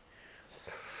be,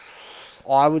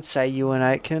 I would say, Ewan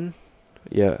Aitken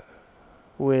Yeah.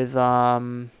 with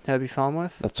Herbie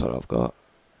Farmworth. That's what I've got.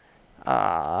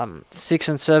 6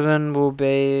 and 7 will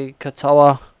be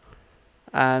Katoa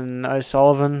and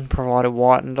O'Sullivan, provided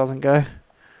Whiten doesn't go.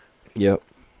 Yep.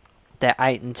 Their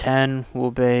 8 and 10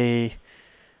 will be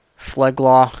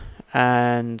Flegler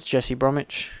and Jesse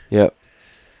Bromwich. Yep.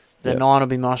 The Yep. 9 will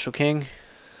be Marshall King.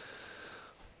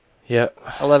 Yep.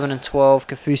 11 and 12,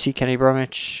 Kafusi, Kenny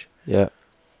Bromwich. Yep.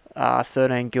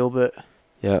 13, Gilbert.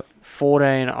 Yep.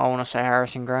 14, I want to say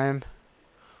Harrison Graham.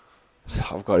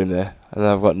 I've got him there. And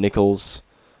then I've got Nichols.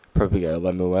 Probably go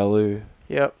Lemuelu.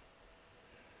 Yep.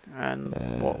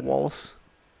 And Wallace.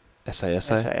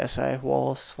 SASA. SASA,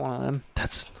 Wallace, one of them.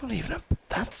 That's not even a...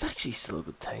 That's actually still a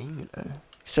good team, you know.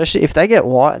 Especially if they get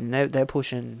White and they're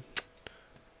pushing,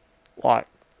 like,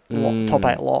 top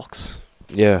 8 locks.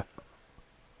 Yeah.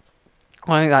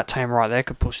 I think that team right there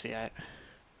could push the 8.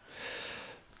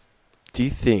 Do you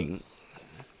think...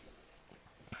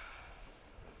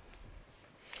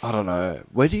 I don't know.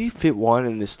 Where do you fit Wine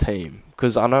in this team?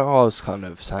 Because I know I was kind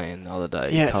of saying the other day...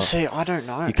 Yeah, see, I don't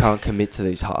know. You can't commit to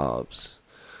these halves.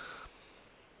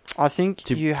 I think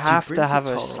you have to have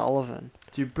O'Sullivan.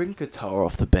 Do you bring Katoa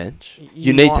off the bench?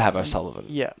 You need to have O'Sullivan.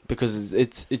 Yeah. Because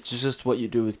it's just what you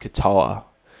do with Katoa.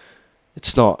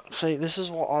 It's not... See, this is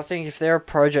what I think. If they're a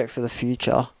project for the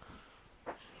future,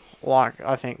 like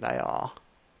I think they are,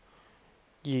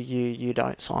 you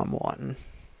don't sign Whiten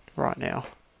right now.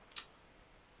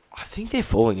 I think they're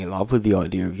falling in love with the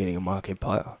idea of getting a marquee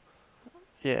player.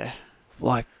 Yeah.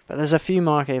 Like... But there's a few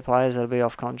marquee players that'll be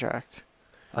off contract.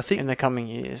 I think... in the coming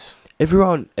years.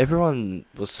 Everyone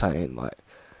was saying, like,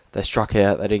 they struck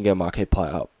out, they didn't get a marquee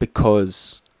player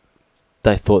because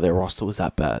they thought their roster was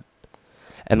that bad.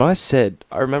 And I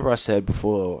remember I said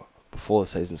before the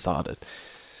season started,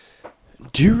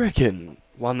 do you reckon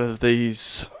one of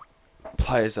these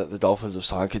players that the Dolphins have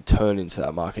signed could turn into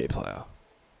that marquee player?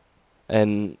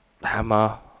 And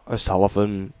Hammer,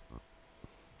 O'Sullivan,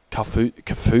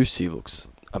 Kafusi looks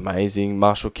amazing.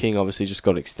 Marshall King obviously just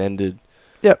got extended.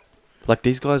 Yep. Like,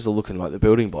 these guys are looking like the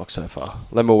building blocks so far.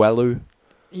 Lemuelu.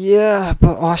 Yeah,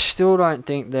 but I still don't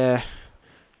think they're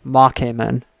marquee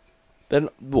men. They're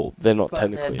not But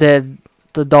technically. They're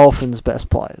the Dolphins' best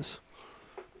players.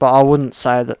 But I wouldn't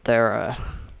say that they're a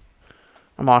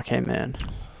marquee man.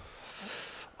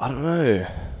 I don't know.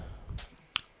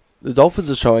 The Dolphins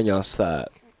are showing us that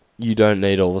you don't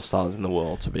need all the stars in the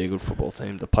world to be a good football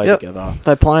team. To play together.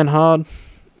 They're playing hard.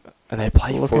 And they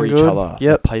play for each other.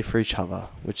 Yep. They play for each other,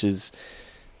 which is...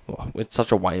 Well, it's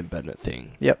such a Wayne Bennett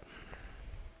thing. Yep.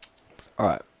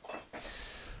 Alright.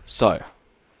 So,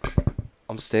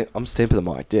 I'm stamping the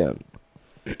mic down.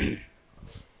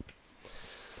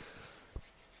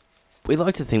 We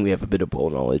like to think we have a bit of ball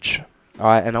knowledge.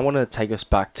 Alright, and I want to take us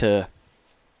back to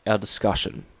our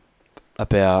discussion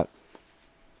about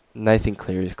Nathan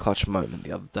Cleary's clutch moment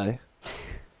the other day.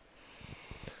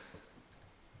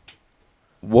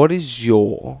 What is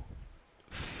your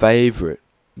favourite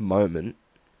moment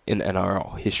in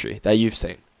NRL history that you've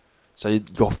seen? So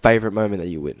your favourite moment that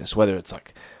you witnessed, whether it's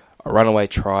like a runaway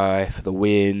try for the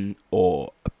win,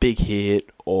 or a big hit,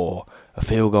 or a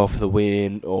field goal for the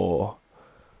win, or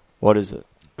what is it?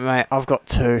 Mate, I've got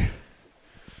 2.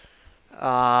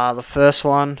 The first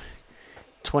one,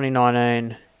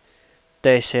 2019,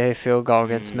 DCA field goal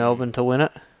against Melbourne to win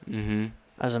it. Mm-hmm.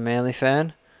 As a Manly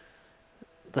fan.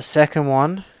 The second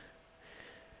one,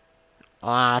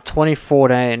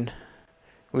 2014,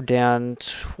 we're down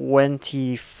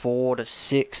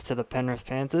 24-6 to the Penrith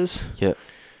Panthers. Yep.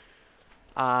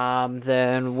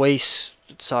 Then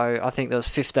so I think there was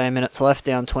 15 minutes left,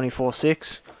 down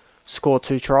 24-6, scored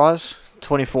 2 tries,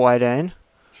 24-18.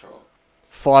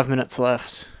 5 minutes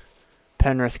left,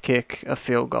 Penrith kick a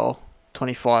field goal,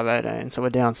 25-18, so we're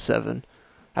down 7.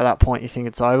 At that point, you think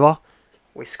it's over.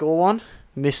 We score one,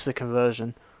 miss the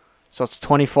conversion. So it's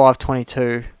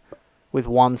 25-22 with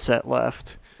 1 set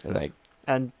left.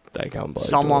 And they can't play.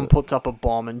 Someone puts up a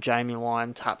bomb and Jamie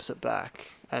Lyon taps it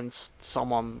back. And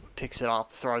someone picks it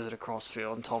up, throws it across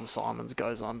field, and Tom Simons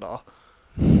goes under.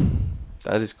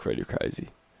 That is pretty crazy.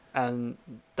 And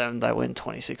then they win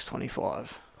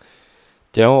 26-25.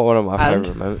 Do you know what one of my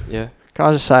favourite moments? Yeah. Can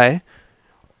I just say,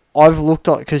 I've looked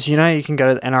at... Because, you can go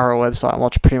to the NRL website and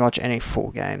watch pretty much any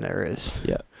full game there is.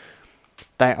 Yeah.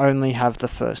 They only have the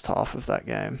first half of that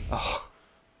game. Oh.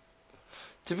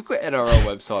 Typical NRL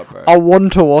website, bro. I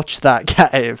want to watch that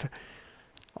game.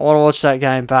 I want to watch that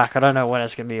game back. I don't know when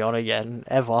it's going to be on again,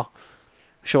 ever.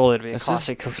 Surely it'll be a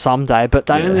classic someday, but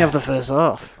they only have the first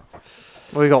half.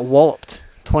 We got walloped,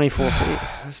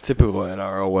 24-6. It's typical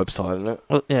NRL website, isn't it?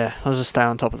 Well, yeah, I was just stay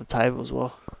on top of the table as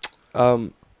well. I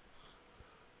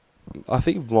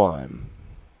think mine...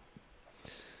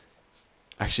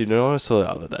 Actually, you know what I saw the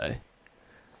other day?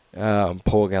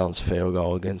 Paul Gallen's field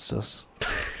goal against us.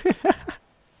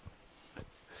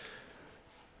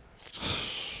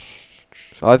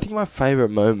 I think my favourite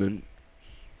moment...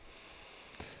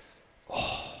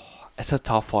 It's a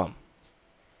tough one.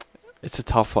 It's a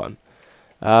tough one.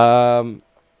 Because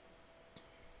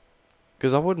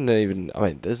I wouldn't even... I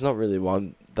mean, there's not really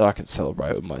one that I can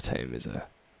celebrate with my team, is there?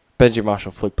 Benji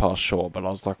Marshall flicked past short, but I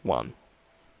was like 1.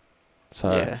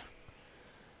 So, Yeah.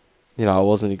 you know, I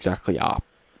wasn't exactly up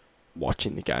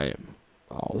watching the game.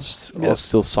 I was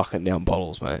still sucking down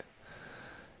bottles, mate.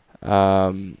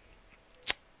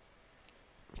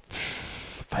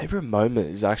 Favorite moment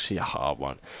is actually a hard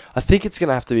one. I think it's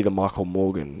gonna have to be the Michael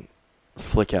Morgan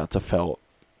flick out to Felt.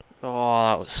 Oh,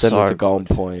 that was Send so it to golden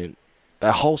good. point.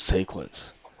 That whole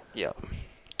sequence. Yeah.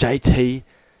 JT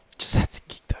just had to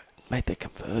make that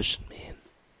conversion, man.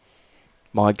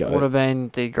 My go. Would have been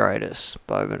the greatest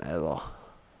moment ever.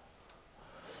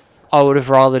 I would have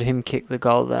rathered him kick the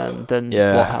goal than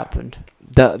what happened.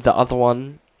 The other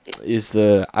one is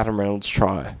the Adam Reynolds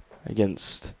try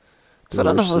against the So I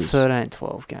don't know the Roosters.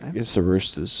 13-12 game. Against the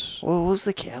Roosters. What was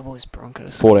the Cowboys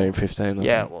Broncos? 14-15.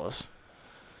 Yeah, it was.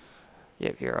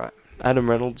 Yep, you're right. Adam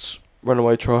Reynolds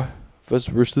runaway try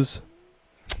versus Roosters.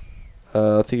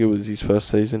 I think it was his first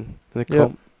season in the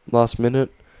comp. Last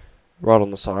minute, right on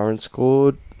the siren,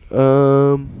 scored.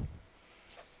 I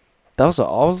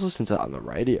was listening to that on the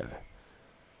radio.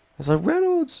 I was like,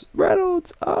 Reynolds.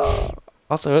 I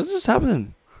was like, what just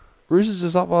happened? Roosters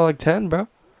is up by like 10, bro.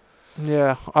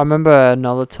 Yeah, I remember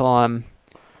another time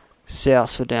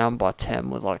South were down by 10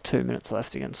 with like 2 minutes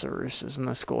left against the Roosters and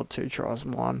they scored 2 tries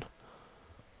and 1.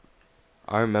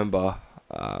 I remember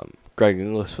Greg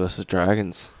Inglis versus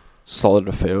Dragons. Solid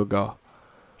a field goal.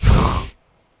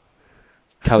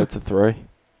 Cut it to 3.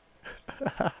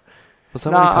 Was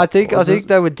that No, what he I cut- think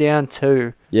they were down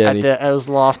 2 Yeah, it was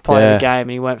the last play of the game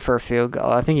and he went for a field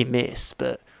goal. I think he missed,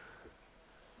 but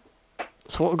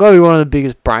it's got to be one of the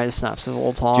biggest brain snaps of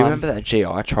all time. do you remember that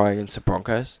GI try against the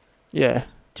Broncos? Yeah.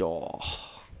 Oh,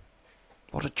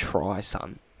 what a try,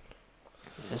 son.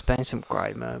 There's been some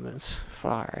great moments.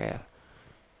 Far out.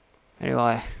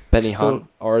 Anyway. Benny still- Hunt,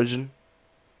 Origin.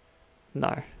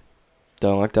 No.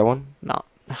 Don't like that one? No.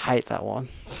 I hate that one.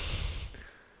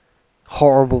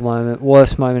 Horrible moment.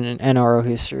 Worst moment in NRL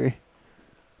history.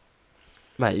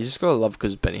 Mate, you just gotta love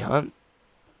because Benny Hunt.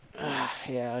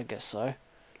 Yeah, I guess so.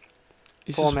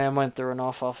 He's Poor just- man went through and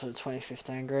off after the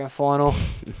 2015 grand final.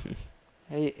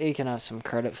 he can have some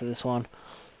credit for this one.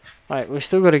 Right, we've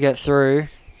still got to get through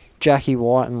Jackie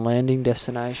White and landing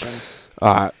destination.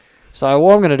 Alright, So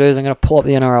what I'm going to do is I'm going to pull up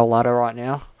the NRL ladder right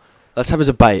now. let's have a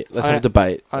debate. Let's have a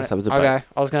debate. Okay,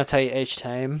 I was going to tell you each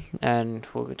team, and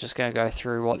we're just going to go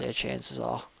through what their chances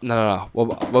are. No.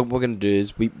 What we're gonna do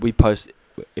is we post.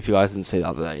 If you guys didn't see the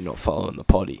other day, you're not following the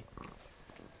potty.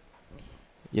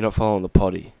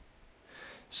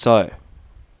 So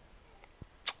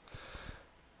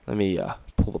let me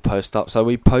pull the post up. So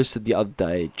we posted the other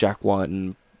day Jack White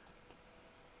and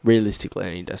realistic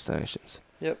landing destinations.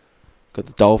 Yep. Got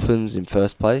the Dolphins in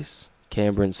first place,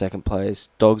 Canberra in second place,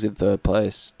 Dogs in third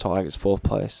place, Tigers fourth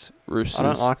place, Roosters. I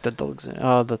don't like the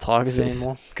the Tigers Fifth.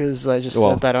 anymore because they just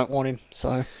Well, said they don't want him.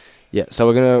 So Yeah, so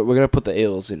we're gonna put the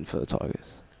Eels in for the Tigers.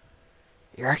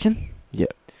 you reckon? Yeah.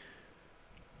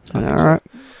 All I think so. right.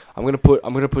 I'm gonna put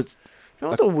You know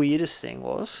what the weirdest thing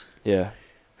was? yeah.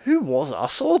 Who was it? I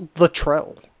saw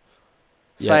Latrell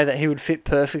say Yeah. that he would fit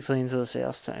perfectly into the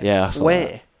South team. Yeah, I saw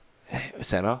Where?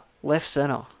 Centre. Left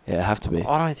centre. Yeah, it'd have to be.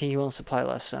 I don't think he wants to play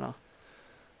left centre.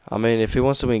 I mean, if he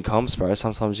wants to win comps, bro,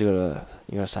 sometimes you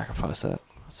gotta sacrifice that.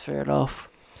 That's fair enough.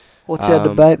 What's your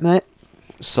debate, mate?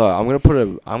 So I'm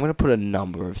gonna put a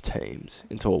number of teams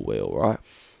into a wheel, right?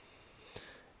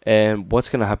 And what's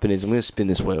gonna happen is I'm gonna spin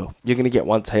this wheel. You're gonna get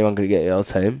one team, I'm gonna get the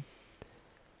other team,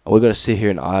 and we're gonna sit here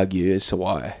and argue as to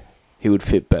why he would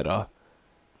fit better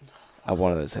at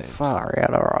one of the teams. Far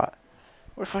out, alright.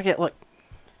 What if I get like...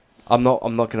 I'm not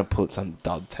gonna put some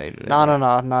dud team in No, there.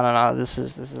 no. This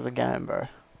is the game, bro.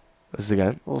 This is the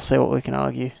game. We'll see what we can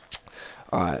argue.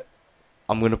 Alright.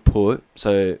 I'm gonna put,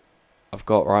 so I've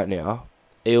got right now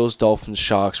Eels, Dolphins,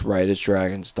 Sharks, Raiders,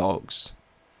 Dragons, Dogs.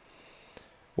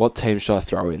 What team should I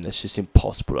throw in that's just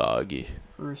impossible to argue?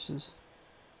 Roosters.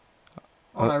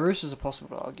 Oh, no, Roosters are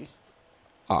possible to argue.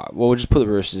 Alright, well we'll just put the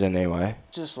Roosters in anyway.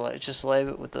 Just leave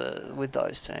it with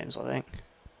those teams, I think.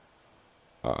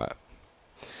 Alright.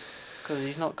 Because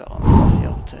he's not got enough the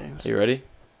other teams. You ready?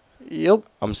 Yep.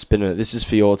 I'm spinning it. This is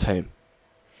for your team.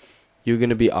 You're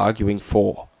going to be arguing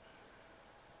for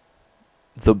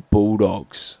the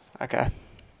Bulldogs. Okay,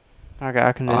 I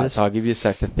can do Alright, this. so I'll give you a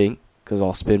sec to think, because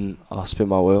I'll spin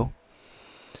my wheel.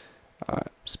 Alright,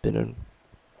 spinning.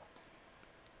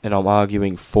 And I'm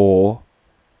arguing for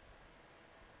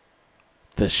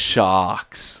the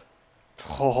Sharks.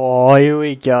 Oh, here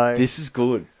we go. This is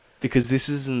good, because this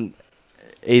isn't...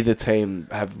 either team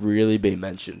have really been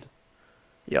mentioned.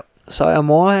 Yep. So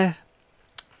am I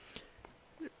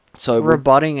So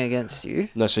rebutting against you?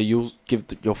 No, so you'll give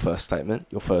your first statement,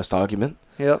 your first argument.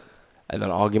 Yep. And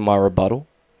then I'll give my rebuttal.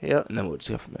 Yep. And then we'll just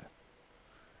go from there.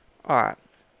 Alright.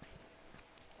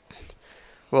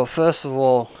 Well, first of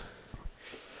all,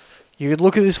 you could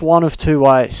look at this one of two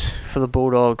ways for the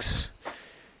Bulldogs.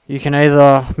 You can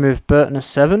either move Burton to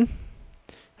 7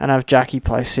 and have Jackie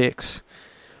play 6.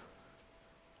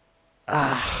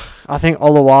 I think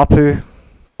Oluwapu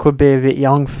could be a bit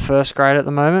young for first grade at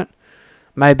the moment.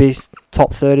 Maybe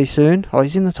top 30 soon. Oh,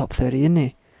 he's in the top 30, isn't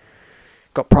he?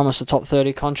 Got promised a top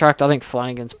 30 contract. I think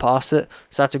Flanagan's passed it,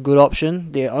 so that's a good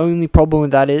option. The only problem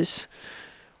with that is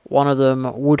one of them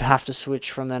would have to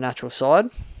switch from their natural side.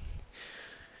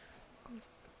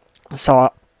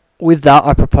 So with that,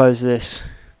 I propose this.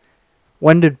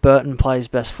 When did Burton play his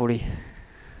best footy?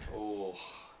 Oh,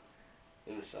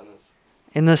 in the centres.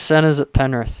 In the centres at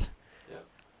Penrith. Yep.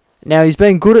 Now, he's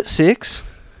been good at 6.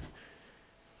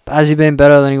 But has he been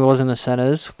better than he was in the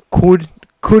centres? Could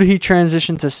he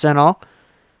transition to centre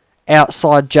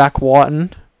outside Jack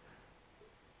Whiten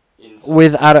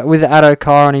with Addo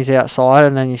Carr on his outside,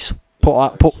 and then you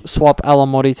swap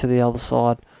Alamotti to the other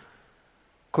side?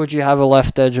 Could you have a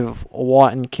left edge of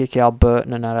Whiten, kick out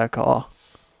Burton and Addo Carr?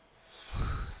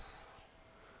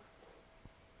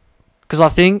 Because I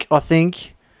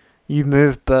think you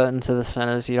move Burton to the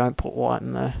centres, you don't put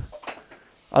Whiten there.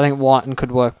 I think Whiten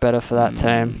could work better for that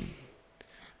team.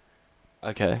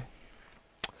 Okay.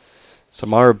 So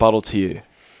my rebuttal to you.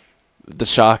 The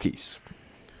Sharkies.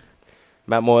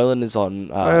 Matt Moylan is on...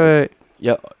 wait.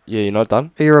 Yeah, you're not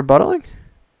done? Are you rebuttaling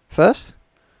first?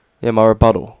 Yeah, my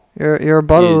rebuttal. Your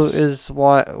rebuttal is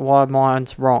why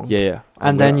mine's wrong. Yeah.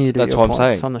 And then you do that's your what I'm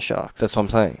points saying. on the Sharks. That's what I'm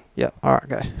saying. Yeah, alright,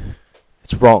 go.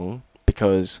 It's wrong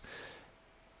because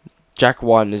Jack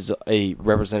Whiten is a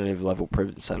representative level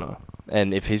proven centre.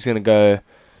 And if he's going to go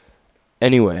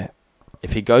anywhere,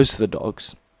 if he goes to the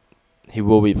Dogs, he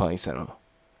will be playing centre.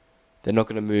 They're not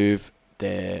going to move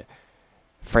their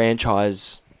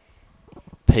franchise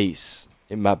piece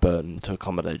in Matt Burton to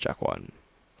accommodate Jack Whiten.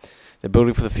 They're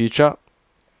building for the future,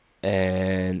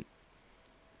 and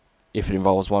if it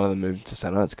involves one of them moving to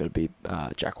centre, it's going to be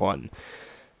Jack Whiten.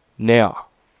 Now,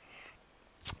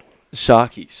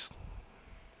 Sharkies.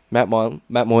 Matt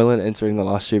Moylan entering the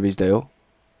last year of his deal.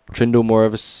 Trindle more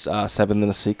of a 7 than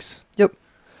a 6. Yep.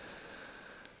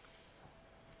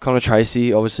 Connor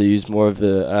Tracy obviously used more of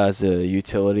as a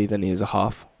utility than he is a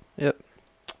half. Yep.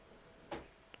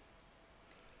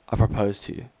 I propose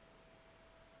to you.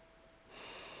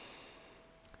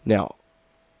 Now,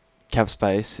 cap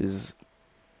space is,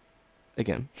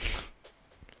 again,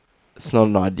 it's not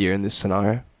an idea in this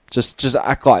scenario. Just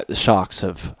act like the Sharks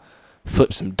have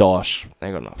flipped some dosh. They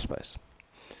ain't got enough space.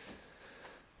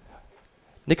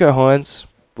 Nicho Hines,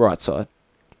 right side.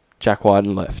 Jack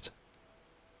Whiten, left.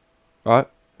 Right?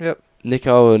 Yep.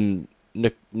 Nicho and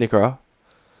Nikora.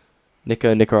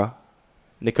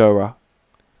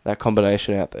 That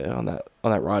combination out there on that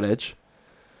right edge.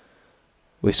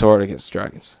 We saw it against the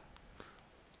Dragons.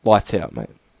 Lights out,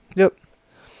 mate. Yep.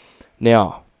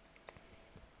 Now,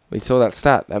 we saw that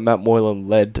stat that Matt Moylan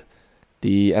led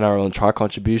the NRL in try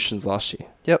contributions last year.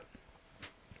 Yep.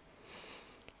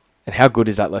 And how good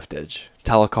is that left edge?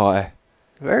 Talakai,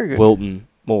 Very good. Wilton,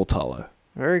 Mortalo.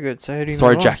 Very good. So who do you Throw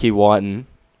move on? Jackie Whiten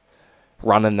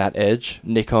running that edge.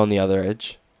 Nico on the other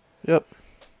edge. Yep.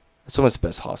 It's almost the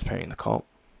best half pairing in the comp.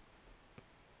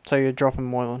 So you're dropping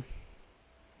Moylan.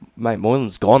 Mate,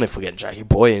 Moylan's gone if we're getting Jackie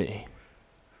Boy in here.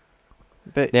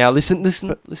 But Now listen.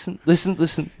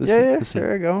 yeah,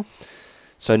 there you go.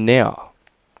 So now,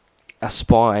 our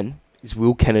spine is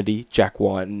Will Kennedy, Jack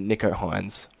Whiten, Nicho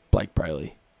Hines, Blake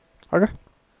Brayley. Okay.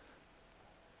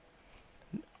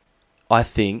 I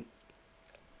think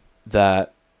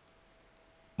that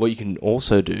what you can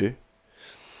also do...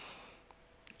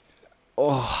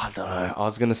 I don't know. I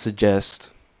was going to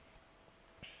suggest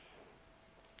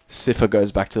Siffer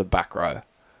goes back to the back row.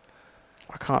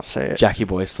 I can't see it. Jackie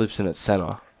Boy slips in at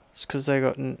centre. It's because they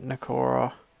got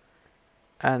Nakora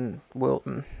and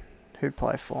Wilton, who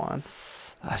play fine.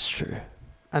 That's true.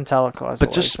 And Talakai's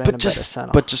always been a better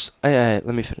centre. Hey,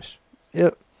 let me finish.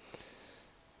 Yep.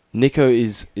 Nico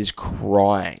is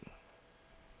crying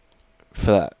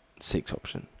for that 6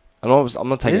 option. And I'm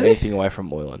not taking anything away from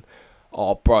Moylan.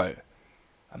 Oh, bro.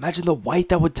 Imagine the weight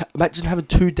that would... imagine having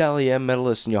 2 Dally M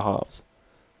medalists in your halves.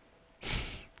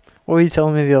 What were you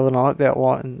telling me the other night about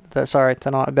Whiten?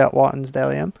 Tonight about Whiten's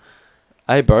Dally M?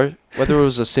 Hey, bro. Whether it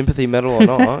was a sympathy medal or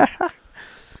not,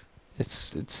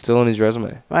 it's still on his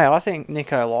resume. Mate, I think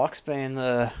Nico likes being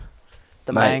the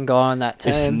the Mate, main guy on that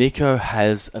If team. Nico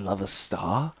has another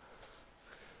star,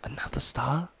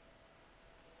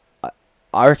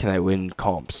 I reckon they win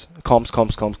comps. Comps.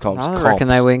 I reckon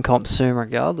they win comp soon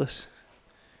regardless.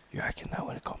 You reckon they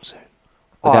win a comp soon?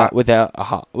 Oh, Without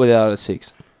a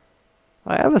 6.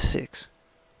 I have a 6.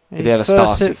 He's Without a star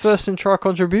 6. First in try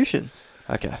contributions.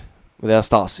 Okay. Without a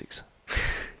star 6.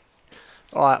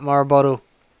 Alright, my rebuttal.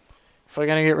 If we're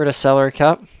going to get rid of salary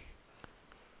cap,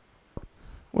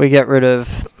 we get rid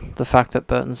of the fact that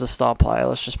Burton's a star player.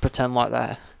 Let's just pretend like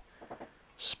that.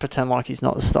 Just pretend like he's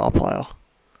not the star player.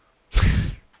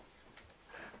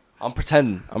 I'm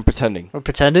pretending. We're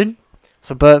pretending?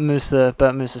 So Burton moves to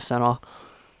centre.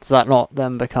 Does that not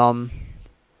then become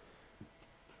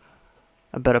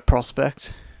a better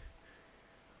prospect?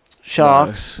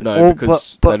 Sharks. No,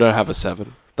 because they don't have a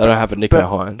 7. They don't have a Nico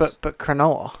Hines. But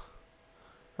Cronulla.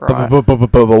 Right. But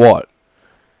what?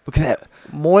 Look at that.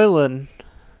 Moylan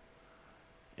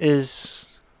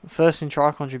is first in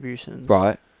try contributions.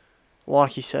 Right.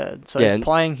 Like you said. So Yeah, he's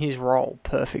playing his role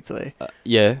perfectly.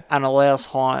 Yeah. And allows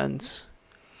Hines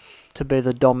to be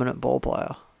the dominant ball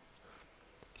player.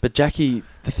 But Jackie,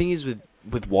 the thing is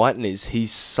with Whiten is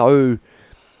he's such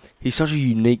a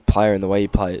unique player in the way he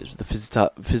plays, the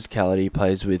physicality he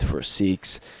plays with for a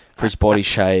 6, for his body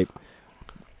shape.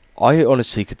 I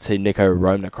honestly could see Nico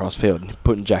roaming across field and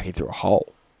putting Jackie through a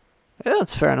hole. Yeah,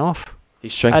 that's fair enough. He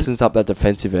strengthens up that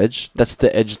defensive edge. That's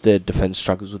the edge their defense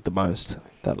struggles with the most,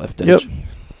 that left edge. Yep.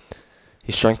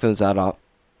 He strengthens that up.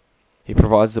 He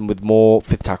provides them with more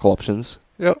fifth tackle options.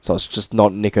 Yep. So it's just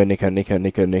not Nico.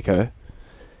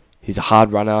 He's a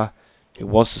hard runner. He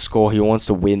wants to score. He wants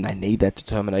to win. They need that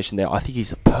determination there. I think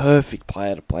he's a perfect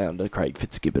player to play under Craig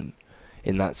Fitzgibbon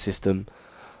in that system.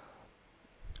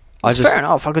 Fair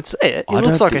enough. I could see it. He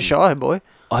looks like a shy boy.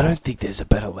 I don't think there's a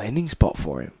better landing spot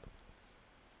for him.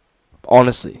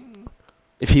 Honestly.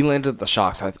 If he landed at the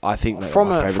Sharks, I think they're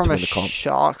my favourite to win the comp.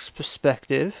 Sharks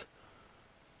perspective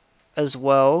as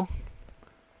well,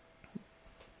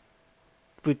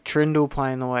 with Trindle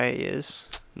playing the way he is,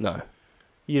 No.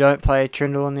 you don't play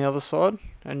Trindle on the other side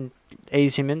and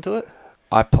ease him into it?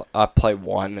 I play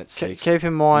Whiten at 6. Keep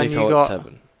in mind, Nico at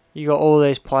 7. you got all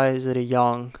these players that are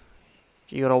young.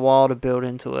 You got a while to build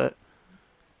into it.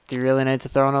 Do you really need to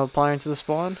throw another player into the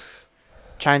spine?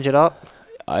 Change it up?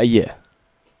 Yeah.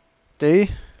 Do you?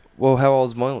 Well, how old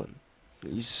is Moylan?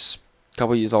 He's a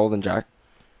couple of years older than Jack.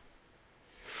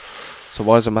 So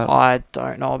why does it matter? I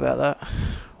don't know about that.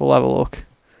 We'll have a look.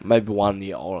 Maybe 1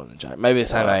 year older than Jack. Maybe the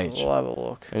same age. We'll have a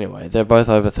look. Anyway, they're both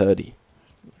over 30.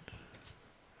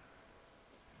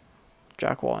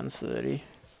 Jack Whiten's 30.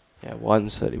 Yeah,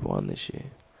 Whiten's 31 this year.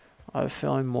 I have a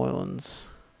feeling Moylan's...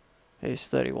 He's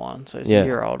 31, so he's Yeah. a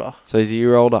year older. So he's a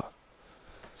year older.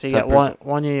 So you So get impressive.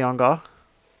 one year younger.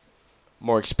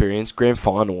 More experienced. Grand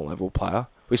final level player.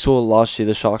 We saw last year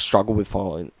the Sharks struggle with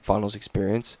finals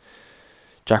experience.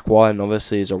 Jack Whiten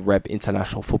obviously is a rep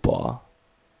international footballer.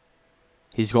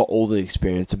 He's got all the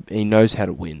experience. He knows how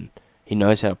to win. He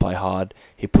knows how to play hard.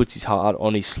 He puts his heart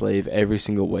on his sleeve every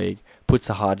single week. Puts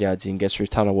the hard yards in. Gets through a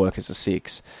ton of work as a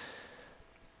 6.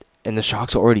 And the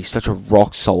Sharks are already such a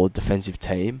rock-solid defensive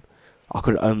team. I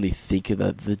could only think of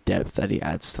the depth that he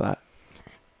adds to that.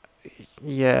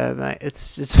 Yeah, mate.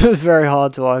 It's very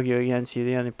hard to argue against you.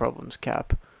 The only problem's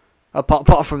cap.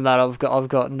 Apart from that, I've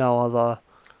got no other...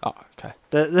 Oh, okay.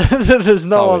 There's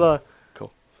no Solid.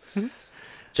 other...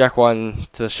 Jack Whiten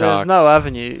to the Sharks. There's no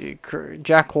avenue.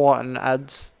 Jack Whiten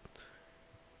adds...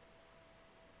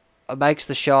 makes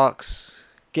the Sharks...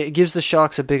 gives the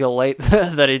Sharks a bigger leap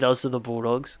than he does to the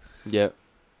Bulldogs. Yeah.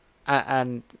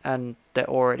 And they're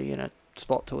already in a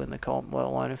spot to win the comp, let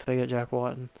alone if they get Jack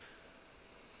Whiten.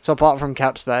 So apart from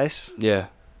cap space, Yeah.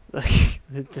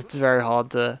 it's very hard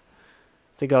to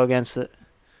go against it.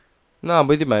 No, I'm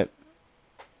with you, mate.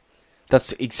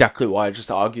 That's exactly why I just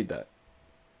argued that.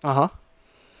 Uh-huh.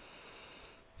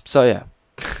 So, yeah.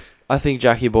 I think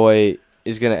Jackie Boy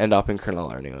is going to end up in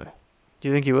Cronulla anyway. Do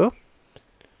you think he will?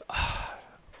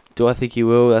 Do I think he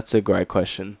will? That's a great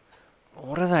question.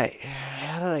 How do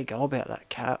they go about that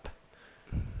cap?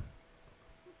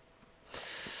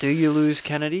 Do you lose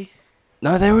Kennedy?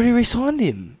 No, they already re-signed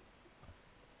him.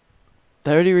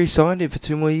 They already re-signed him for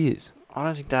 2 more years. I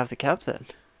don't think they have the cap then.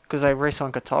 Because they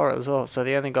re-signed Katara as well, so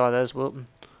the only guy there is Wilton.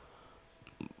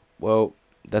 Well,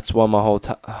 that's why my whole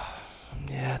time...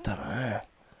 yeah, I don't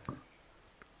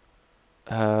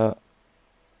know.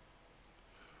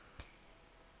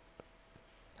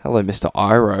 Hello, Mr.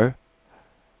 Iro.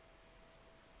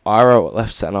 Iro at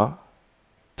left centre.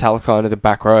 Talakai into the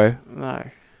back row. No.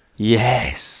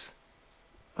 Yes.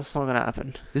 That's not gonna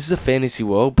happen. This is a fantasy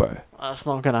world, bro. That's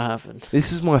not gonna happen.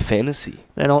 This is my fantasy.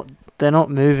 They're not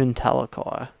moving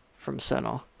Talakai from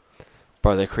centre.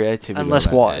 Bro, their creativity Unless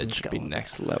on that Whiten's edge should be going.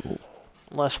 next level.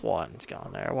 Unless Whiten's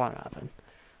going there, it won't happen.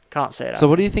 Can't see it. So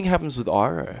what do you think happens with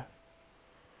Iro?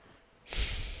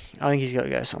 I think he's got to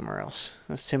go somewhere else.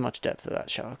 There's too much depth to that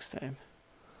Sharks team.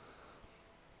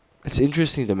 It's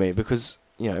interesting to me because,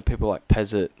 people like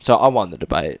Pezzett. So I won the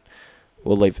debate.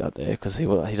 We'll leave that there because he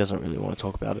doesn't really want to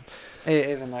talk about it.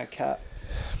 Even though cap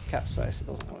space, it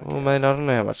doesn't work. Well, mate, I don't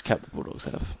know how much cap the Bulldogs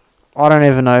have. I don't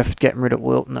even know if getting rid of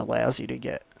Wilton allows you to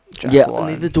get Jack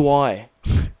Lyon. Neither do I.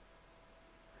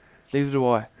 Neither do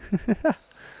I.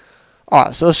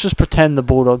 Alright, so let's just pretend the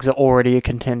Bulldogs are already a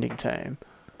contending team.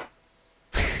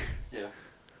 Yeah.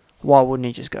 Why wouldn't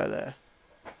he just go there?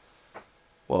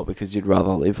 Well, because you'd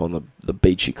rather live on the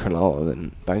beachy Cronulla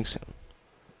than Bankstown.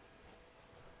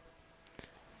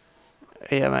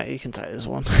 Yeah, mate, you can take this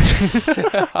one.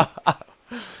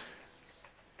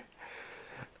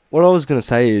 What I was going to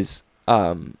say is,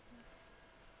 I'm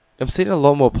seeing a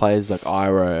lot more players like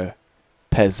Iro,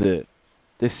 Pezzett.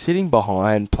 They're sitting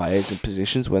behind players in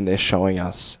positions when they're showing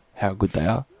us how good they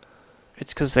are.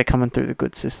 It's because they're coming through the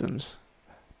good systems.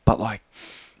 But,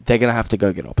 they're going to have to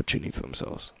go get opportunity for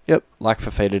themselves. Yep. Like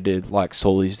Fafita did, like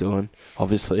Sully's doing,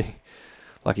 obviously.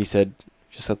 Like he said,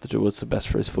 just have to do what's the best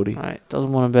for his footy. Right,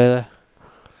 doesn't want to be there.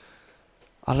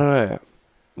 I don't know.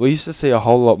 We used to see a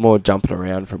whole lot more jumping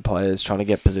around from players, trying to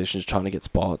get positions, trying to get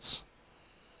spots.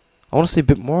 I want to see a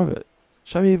bit more of it.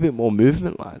 Show me a bit more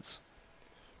movement, lads.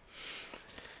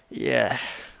 Yeah.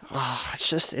 It's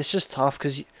just tough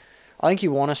because I think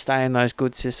you want to stay in those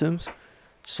good systems.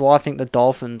 So I think the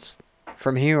Dolphins,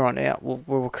 from here on out, will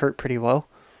recruit pretty well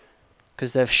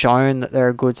because they've shown that they're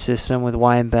a good system with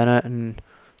Wayne Bennett and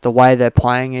the way they're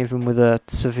playing, even with a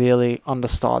severely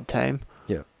understarred team.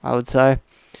 Yeah, I would say.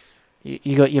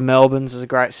 You got your Melbournes as a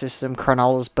great system.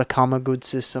 Cronulla's become a good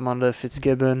system under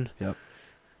Fitzgibbon. Yep.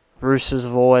 Roosters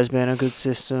have always been a good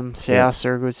system. Souths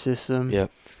are a good system.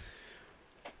 Yep.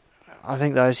 I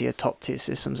think those are your top tier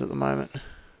systems at the moment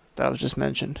that I've just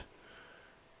mentioned.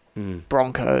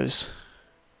 Broncos,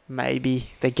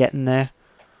 maybe they're getting there.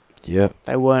 Yeah,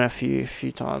 they weren't a few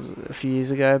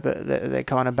years ago, but they're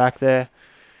kind of back there.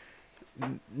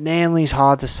 Manly's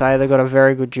hard to say. They've got a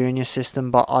very good junior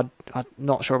system, but I'm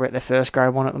not sure about their first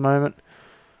grade one at the moment.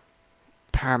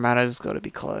 Parramatta's got to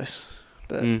be close,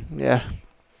 but yeah,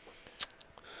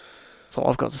 that's all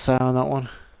I've got to say on that one.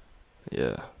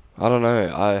 Yeah, I don't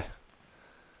know.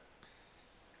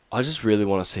 I just really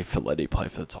want to see Feletti play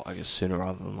for the Tigers sooner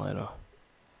rather than later.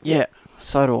 Yeah,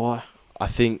 so do I. I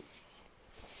think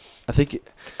the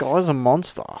guy's a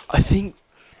monster. I think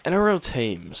NRL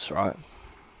teams, right,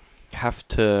 have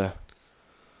to...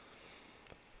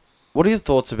 What are your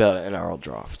thoughts about an NRL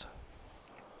draft?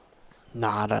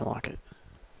 Nah, I don't like it.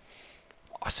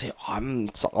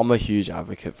 I'm a huge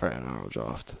advocate for an NRL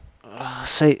draft.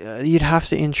 You'd have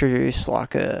to introduce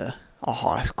like a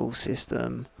high school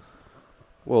system.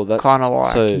 Well, that kind of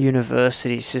like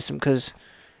university system, because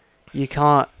you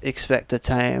can't expect a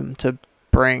team to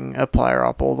bring a player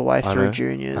up all the way through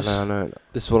juniors. I know.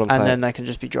 This is what I'm saying. And then they can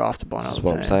just be drafted by another team.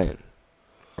 This is what I'm saying.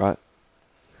 Right?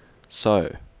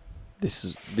 So,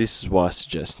 this is what I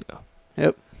suggest now.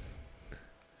 Yep.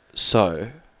 So,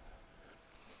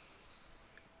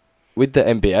 with the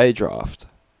NBA draft,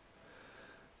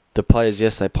 the players,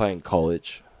 yes, they play in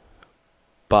college,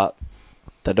 but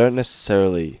they don't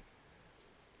necessarily...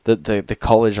 The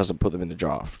college doesn't put them in the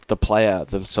draft. The player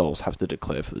themselves have to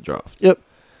declare for the draft. Yep.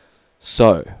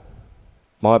 So,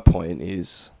 my point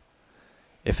is,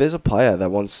 if there's a player that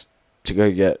wants to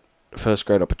go get a first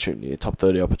grade opportunity, a top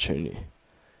 30 opportunity,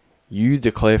 you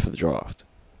declare for the draft.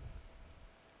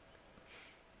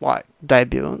 Like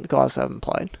debuting, the guys that haven't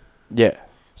played. Yeah.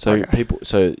 So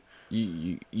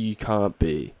you can't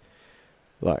be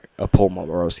like a Paul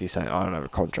Momorowski saying, I don't have a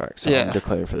contract, so I'm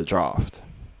declaring for the draft.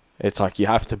 It's like you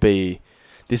have to be...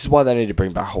 This is why they need to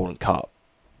bring back Holden Cup.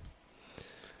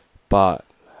 But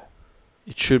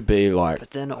it should be like...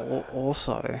 But then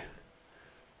also,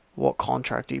 what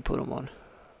contract do you put them on?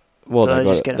 Well, do they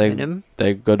just get a minimum?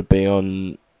 They've got to be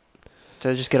on... Do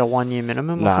they just get a 1 year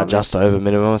minimum or something? Just over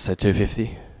minimum. I say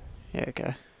 250. Yeah,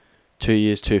 okay. 2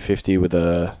 years, 250 with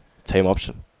a team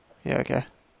option. Yeah, okay.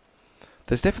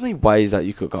 There's definitely ways that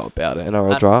you could go about it in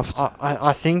our draft.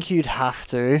 I think you'd have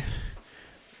to...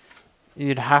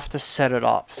 You'd have to set it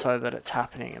up so that it's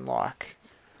happening in like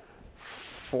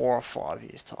 4 or 5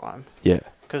 years' time. Yeah.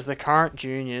 Because the current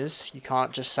juniors, you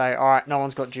can't just say, all right, no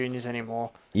one's got juniors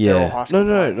anymore. Yeah. They're all high school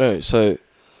players. No.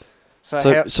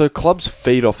 So clubs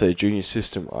feed off their junior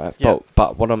system, right? Yep.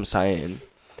 But what I'm saying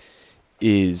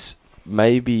is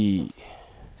maybe...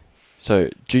 So,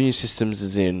 junior systems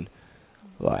is in,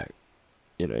 like,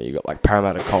 you know, you got, like,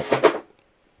 Parramatta Comp.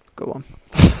 Good one.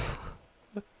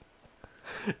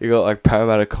 You got, like,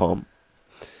 Parramatta Comp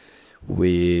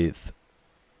with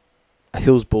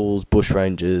Hills Bulls, Bush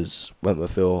Rangers,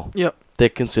 Wentworthville. Yep. They're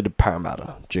considered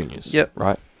Parramatta juniors. Yep.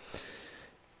 Right?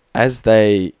 As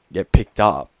they get picked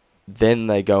up, then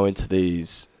they go into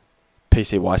these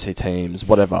PCYC teams,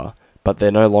 whatever, but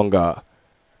they're no longer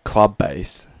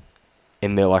club-based,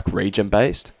 and they're, like,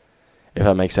 region-based, if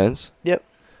that makes sense. Yep.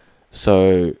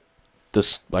 So,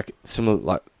 like, similar,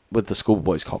 like, with the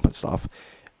schoolboys comp and stuff,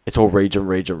 it's all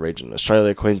region.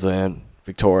 Australia, Queensland,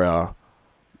 Victoria,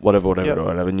 whatever,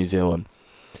 New Zealand.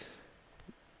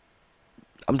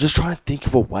 I'm just trying to think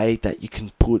of a way that you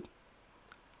can put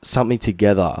something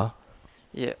together.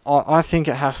 Yeah, I think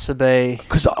it has to be...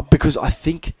 Because I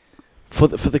think for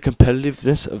the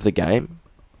competitiveness of the game...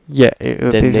 Yeah, it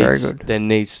would be very good. There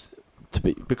needs to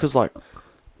be... Because, like,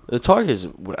 the Tigers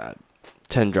would have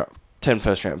had 10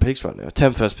 first-round picks right now.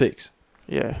 10 first picks.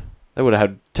 Yeah. They would have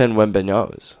had 10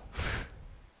 Wembenyamas.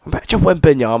 Imagine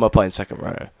Wembenyama playing second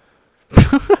row.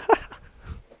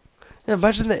 Yeah,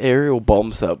 imagine the aerial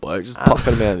bombs that bloke, just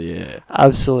plucking him out of the air.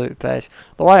 Absolute pace.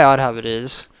 The way I'd have it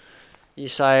is, you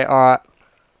say, all right,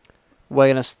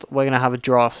 we're gonna have a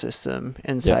draft system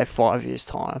in say 5 years'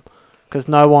 time, because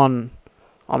no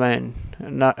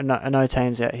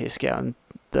teams out here scouting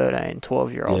 13,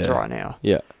 12-year-olds right now.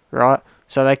 Yeah. Right?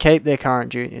 So they keep their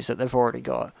current juniors that they've already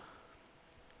got.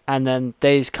 And then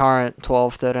these current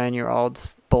 12,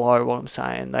 13-year-olds below what I'm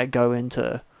saying, they go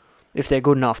into, if they're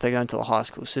good enough, they go into the high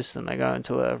school system. They go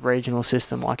into a regional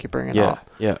system like you're bringing up.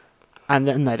 Yeah. And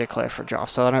then they declare for a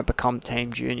draft. So they don't become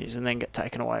team juniors and then get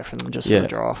taken away from them just for a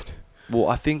draft. Well,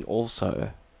 I think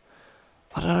also,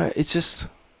 I don't know, it's just,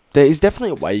 there is definitely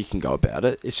a way you can go about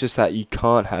it. It's just that you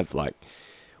can't have, like,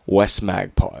 West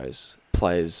Magpies,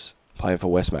 players playing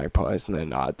for West Magpies, and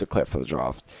then declare for the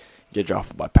draft, get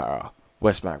drafted by Para.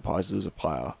 West Magpies lose a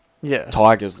player. Yeah.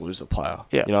 Tigers lose a player.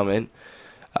 Yeah. You know what I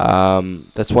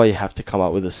mean? That's why you have to come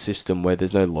up with a system where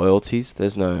there's no loyalties.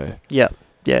 There's no... Yeah,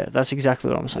 that's exactly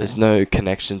what I'm saying. There's no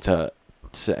connection to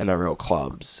NRL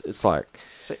clubs. It's like...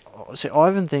 See, I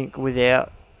even think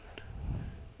without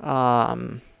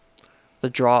the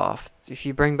draft, if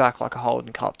you bring back like a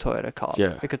Holden Cup, Toyota Cup,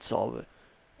 it could solve it.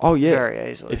 Oh, yeah. Very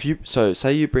easily. So,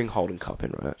 say you bring Holden Cup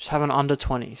in, right? Just have an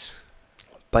under-20s.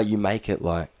 But you make it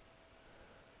like...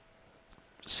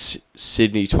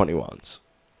 Sydney 21s.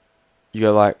 You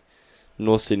go like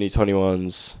North Sydney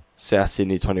 21s, South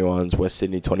Sydney 21s, West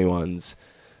Sydney 21s,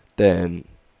 then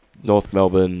North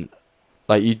Melbourne.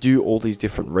 Like, you do all these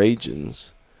different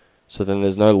regions, so then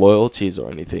there's no loyalties or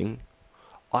anything.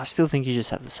 I still think you just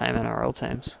have the same NRL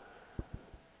teams.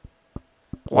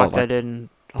 Like they did in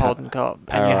Holden Cup.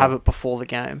 And you have it before the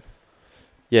game.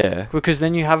 Yeah. Because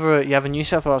then you have a New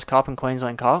South Wales Cup and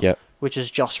Queensland Cup, which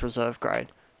is just reserve grade.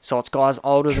 So it's guys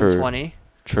older than 20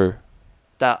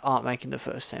 that aren't making the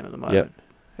first team at the moment. Yep.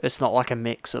 It's not like a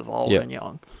mix of old and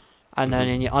young. And then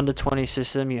in your under-20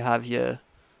 system, you have your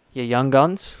young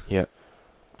guns. Yeah.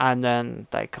 And then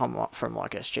they come up from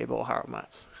like SG Ball, Harold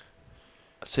Mats.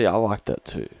 See, I like that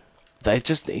too. They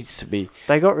just needs to be...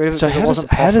 They got rid of it so because it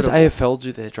wasn't how does profitable. AFL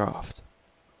do their draft?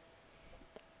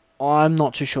 I'm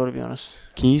not too sure, to be honest.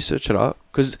 Can you search it up?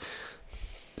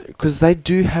 Because they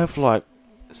do have like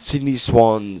Sydney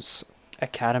Swans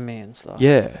Academy and stuff.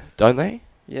 Yeah, don't they?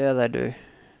 Yeah, they do.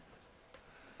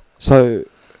 So,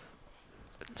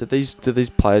 do these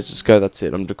players just go, that's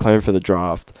it, I'm declaring for the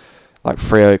draft, like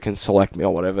Freo can select me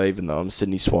or whatever, even though I'm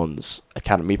Sydney Swans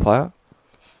Academy player?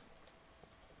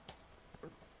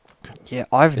 Yeah,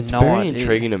 I've it's no very idea.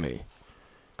 intriguing to me.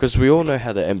 Because we all know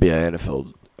how the NBA,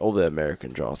 NFL, all the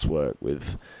American drafts work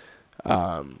with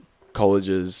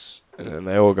colleges, and then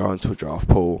they all go into a draft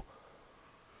pool.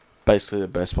 Basically the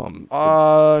best one.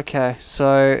 Okay,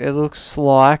 so it looks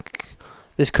like...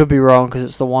 This could be wrong because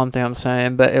it's the one thing I'm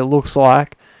saying, but it looks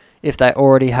like if they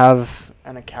already have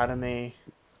an academy...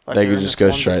 Like they could just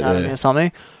go straight there. Or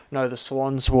something. No, the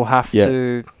Swans will have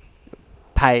to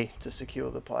pay to secure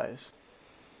the players.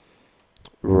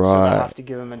 Right. So they have to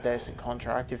give them a decent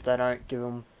contract. If they don't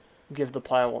give the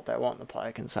player what they want, the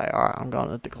player can say, alright, I'm going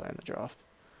to declare in the draft.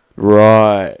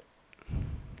 Right.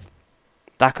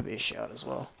 That could be a shout as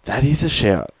well. That is a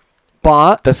shout.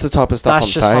 But that's the type of stuff I'm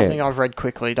saying. That's just something I've read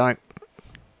quickly. Don't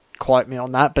quote me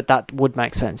on that, but that would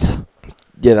make sense.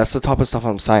 Yeah, that's the type of stuff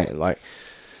I'm saying. Like,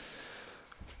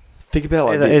 think about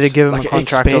like either give them like a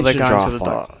contract or they're going to the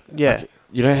like, Yeah. Like,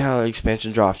 you know how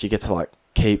expansion draft you get to like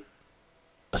keep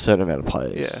a certain amount of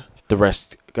players. Yeah. the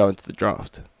rest go into the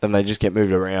draft. Then they just get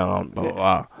moved around, blah, blah,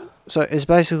 blah. So it's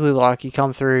basically like you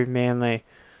come through Manly,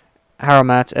 Harrow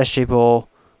Mats, SG Ball,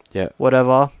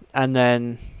 whatever, and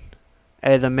then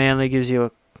either Manly gives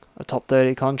you a top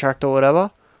 30 contract or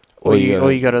whatever, or you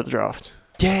go to the draft.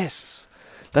 Yes!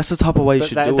 That's the type of way you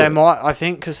should do it. They might, I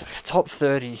think, because top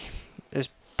 30 is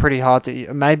pretty hard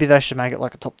to... Maybe they should make it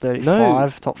like a top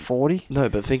 35, top 40. No,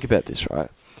 but think about this, right?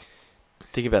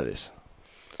 Think about this.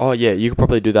 Oh, yeah, you could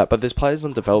probably do that, but there's players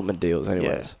on development deals anyways.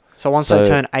 Yeah. So once they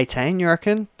turn 18, you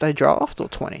reckon they draft, or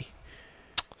 20?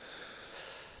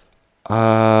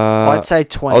 I'd say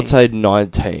 20. I'd say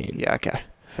 19. Yeah, okay.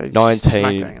 19. Smack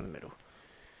bang in the middle.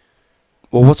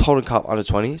 Well, what's Holden Cup? Under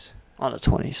 20s? Under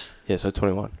 20s. Yeah, so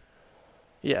 21.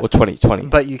 Yeah. Or 20.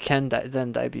 But you can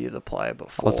then debut the player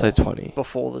before... I'd say 20.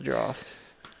 Before the draft.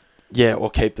 Yeah,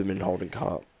 or keep them in Holden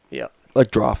Cup. Yeah.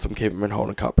 Like draft them, keep them in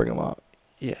Holden Cup, bring them up.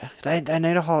 Yeah. They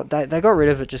need a whole... They got rid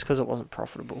of it just because it wasn't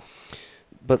profitable.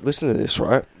 But listen to this,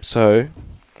 right? So,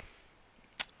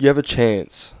 you have a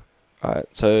chance, right?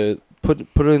 So, put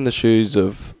it in the shoes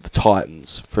of the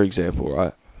Titans, for example,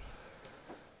 right?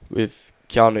 With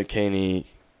Keanu Keeney,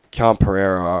 Kian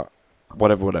Pereira,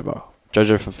 whatever.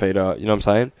 Jojo Fafita, you know what I'm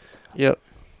saying? Yep.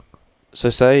 So,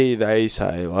 they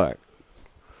say, like,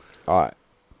 alright,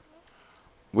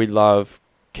 we love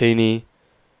Keeney,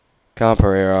 Kian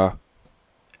Pereira,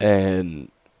 and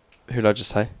who did I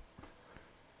just say?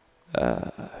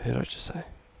 Kian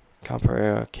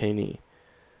Pereira, Keeney,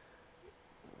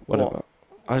 whatever. What?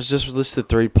 I just listed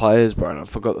 3 players, bro, and I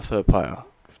forgot the third player.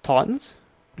 Titans?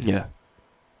 Yeah.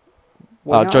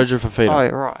 Jojo Fafita. Oh,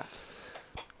 right.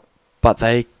 But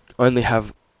they only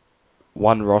have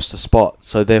one roster spot,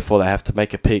 so therefore they have to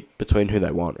make a pick between who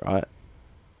they want, right?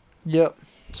 Yep.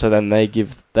 So then they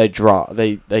retain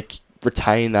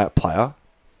that player,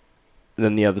 and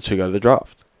then the other 2 go to the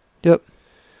draft. Yep.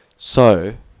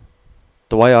 So,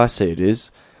 the way I see it is,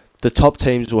 the top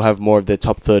teams will have more of their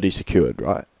top 30 secured,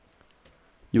 right?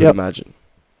 You would imagine.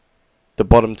 The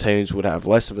bottom teams would have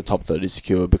less of a top 30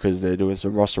 secured because they're doing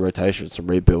some roster rotation, some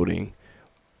rebuilding,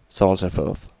 so on and so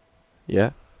forth.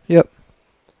 Yeah? Yep.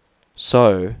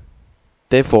 So,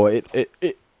 therefore,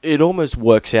 it almost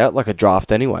works out like a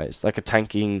draft anyways. Like a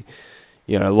tanking,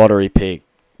 lottery pick,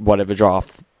 whatever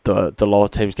draft, the lower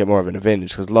teams get more of an advantage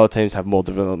because lower teams have more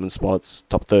development spots,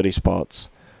 top 30 spots.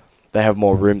 They have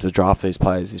more room to draft these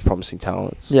players, these promising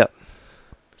talents. Yep.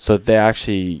 So they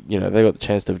actually, they got the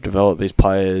chance to develop these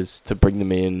players, to bring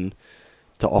them in,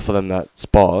 to offer them that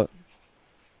spot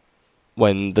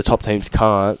when the top teams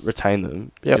can't retain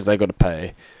them because they got to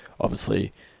pay,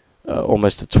 obviously,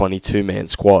 almost a 22-man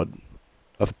squad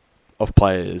of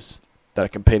players that are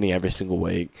competing every single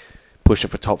week, pushing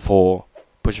for top 4,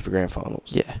 pushing for grand finals.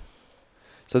 Yeah.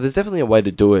 So there's definitely a way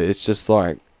to do it. It's just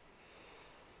like,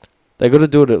 they got to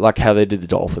do it like how they did the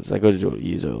Dolphins. They got to do it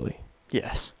years early.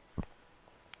 Yes.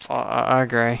 I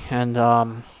agree. And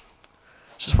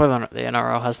just whether or not the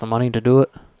NRL has the money to do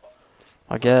it,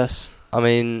 I guess. I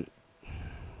mean,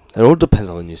 it all depends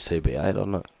on the new CBA,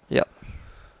 doesn't it? Yep.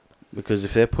 Because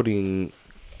if they're putting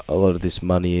a lot of this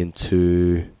money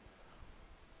into,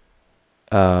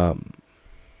 if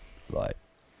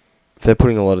they're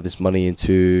putting a lot of this money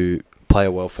into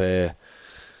player welfare,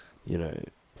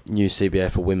 new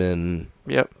CBA for women,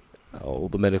 all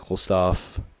the medical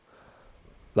stuff,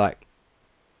 like,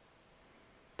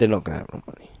 they're not going to have no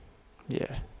money.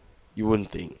 Yeah. You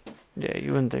wouldn't think. Yeah,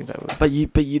 you wouldn't think they would. But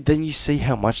then you see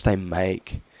how much they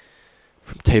make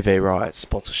from TV rights,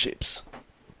 sponsorships,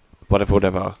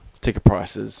 whatever, ticket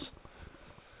prices.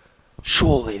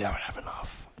 Surely they would have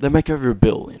enough. They make over $1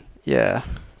 billion. Yeah.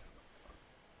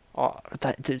 Oh,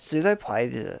 do they pay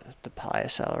the player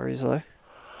salaries though?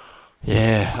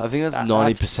 Yeah, I think that's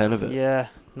 90% of it. Yeah,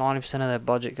 90% of their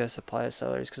budget goes to player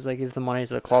salaries because they give the money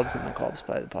to the clubs and the clubs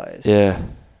pay the players. Yeah.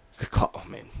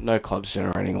 No club's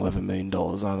generating $11 million,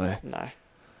 are they? No.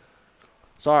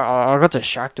 Sorry, I got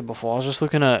distracted before. I was just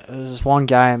looking at this one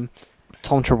game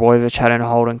Tom Trebojevic had in a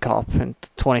Holden Cup in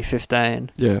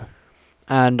 2015. Yeah.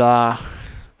 And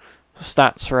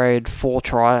stats read 4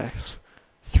 tries,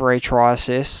 3 try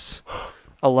assists,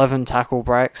 11 tackle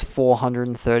breaks,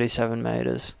 437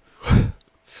 metres.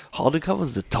 Holden Cup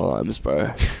was the times,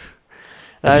 bro.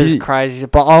 That is crazy.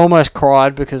 But I almost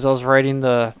cried because I was reading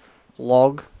the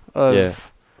log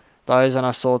of those and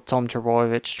I saw Tom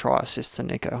Trebojevic try assist to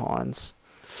Nico Hines.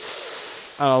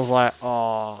 And I was like,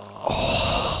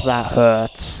 oh, that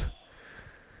hurts.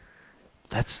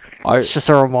 It's just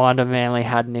a reminder Manly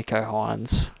had Nico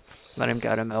Hines. Let him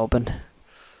go to Melbourne.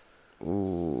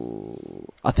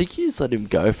 Ooh. I think you just let him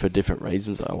go for different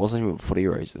reasons though. It wasn't even footy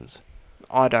reasons.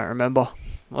 I don't remember.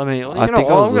 Let me. I I'm think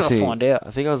I was going to listening. find out.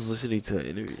 I think I was listening to an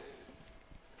interview.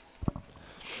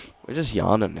 We're just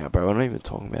yarning now, bro. We're not even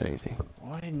talking about anything.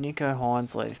 Why did Nico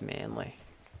Hines leave Manly?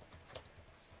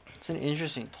 It's an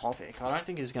interesting topic. I don't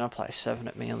think he's going to play 7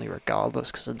 at Manly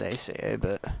regardless because of DCE,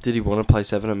 but Did he want to play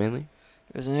 7 at Manly?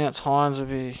 it was announced Hines would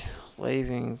be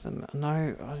leaving them.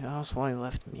 No, I asked why he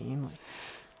left Manly.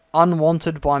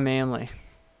 Unwanted by Manly.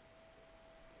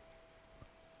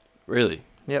 Really?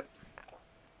 Yep.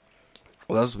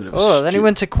 Well, that was a bit of a Then he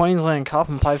went to Queensland Cup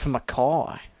and played for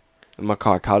Mackay.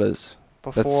 Mackay Cutters.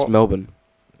 Before, That's Melbourne.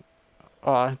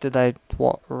 Did they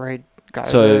go Did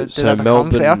they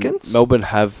become Falcons? Melbourne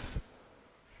have...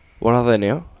 What are they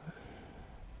now?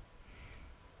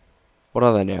 What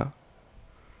are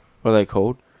they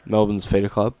called? Melbourne's feeder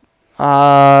club?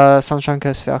 Sunshine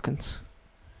Coast Falcons.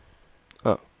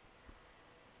 Oh.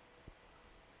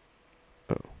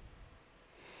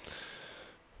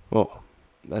 Well,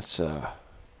 that's cool.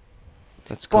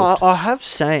 But I have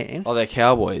seen, Oh, they're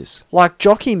Cowboys. like,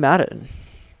 Jockey Madden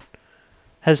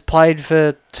has played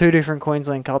for 2 different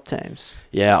Queensland Cup teams.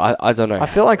 Yeah, I don't know. I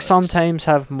feel like some teams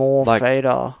have more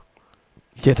feeder.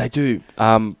 Yeah, they do.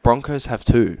 Broncos have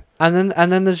 2. And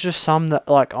then there's just some that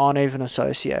like aren't even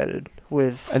associated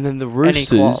with. And then the any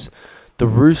club.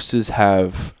 Roosters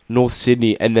have North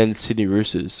Sydney and then Sydney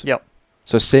Roosters. Yep.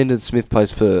 So Sandon Smith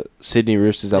plays for Sydney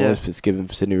Roosters. Alan Yeah. Fitzgibbon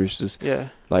for Sydney Roosters. Yeah.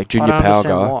 Like I junior don't power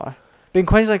understand guy. why. But in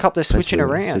Queensland Cup, they're switching for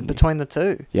around Sydney. between the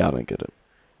two. Yeah, I don't get it.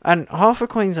 And half of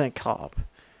Queensland Cup,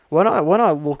 when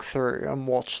I look through and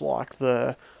watch like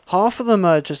the half of them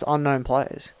are just unknown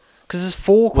players because there's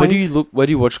 4. Where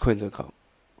do you watch Queensland Cup?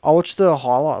 I watch the Just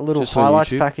on highlights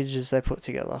YouTube? packages they put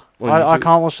together. On I YouTube?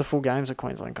 can't watch the full games of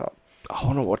Queensland Cup. I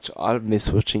want to watch. I miss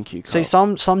watching Q Cup. See,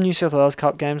 some New South Wales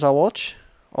Cup games I watch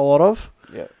a lot of.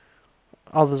 Yeah.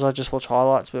 Others I just watch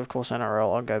highlights, but of course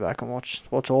NRL I'll go back and watch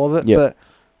all of it. Yep. But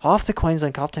half the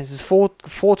Queensland Cup teams, there's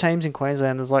four teams in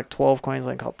Queensland. There's like 12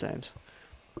 Queensland Cup teams,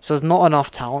 so there's not enough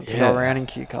talent to go around in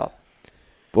Q Cup.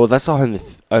 Well, that's the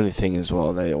only thing as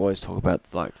well. They always talk about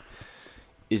like,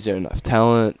 is there enough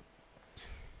talent?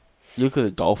 You look at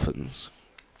the Dolphins.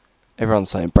 Everyone's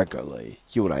saying Brenko Lee,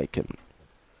 Ewan Aiken,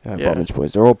 Bromwich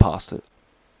boys. They're all past it.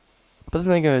 But then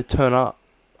they go turn up.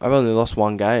 I've only lost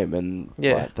 1 game, and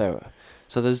they were.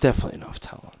 So there's definitely enough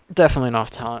talent. Definitely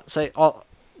enough talent. See,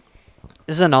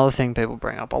 this is another thing people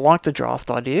bring up. I like the draft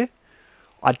idea.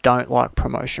 I don't like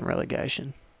promotion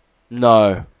relegation.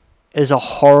 No. It's a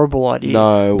horrible idea.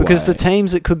 No because way. the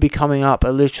teams that could be coming up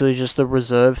are literally just the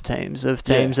reserve teams of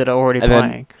teams that are already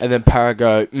playing. And then Para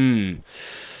go, you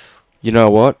know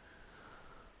what?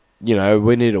 You know,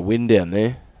 we need a win down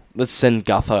there. Let's send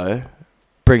Gutho.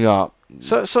 Bring up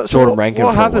Jordan Rankin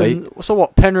what for happened? a week. So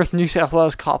what? Penrith New South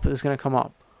Wales Cup is going to come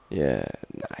up. Yeah,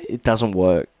 it doesn't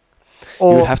work.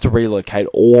 Or you would have to relocate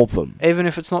all of them. even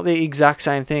if it's not the exact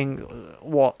same thing,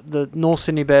 what the North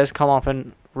Sydney Bears come up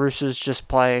and Roosters just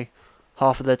play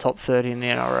half of their top 30 in the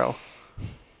NRL.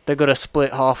 They've got to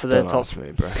split half of their top. Ask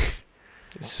me, bro.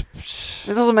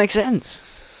 It doesn't make sense.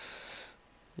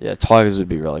 Yeah, Tigers would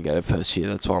be relegated first year.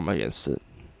 That's why I'm against it.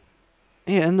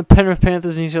 Yeah, and the Penrith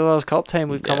Panthers New South Wales Cup team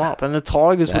would come up, and the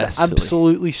Tigers would That's silly.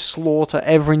 absolutely slaughter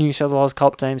every New South Wales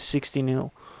Cup team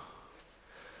 60-0.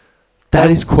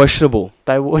 That is questionable.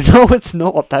 They would. No, it's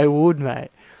not. They would, mate.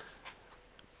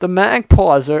 The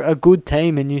Magpies are a good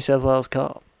team in New South Wales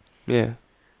Cup. Yeah.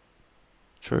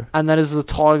 True. And that is the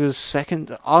Tigers' second,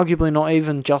 arguably not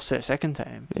even just their second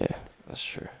team. Yeah, that's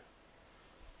true.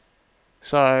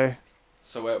 So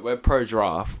we're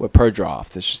pro-draft. We're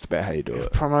pro-draft. It's just about how you do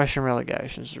it. promotion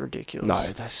relegation is ridiculous.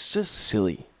 No, that's just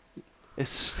silly.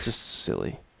 It's just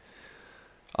silly.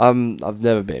 I've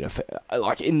never been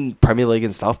like in Premier League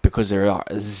and stuff because there are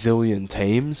a zillion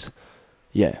teams.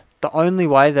 Yeah. The only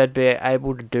way they'd be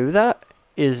able to do that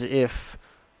is if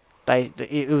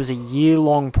it was a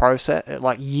year-long process,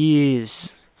 like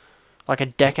years, like a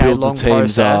decade-long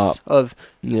process of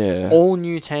all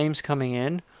new teams coming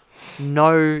in.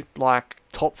 No, like,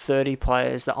 top 30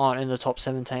 players that aren't in the top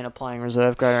 17 are playing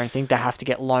reserve grade or anything. They have to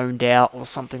get loaned out or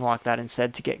something like that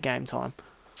instead to get game time.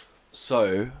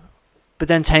 But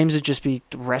then teams would just be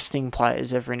resting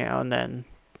players every now and then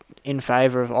in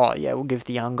favour of, we'll give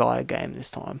the young guy a game this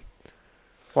time.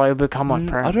 Well, it'll become like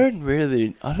Prem. I don't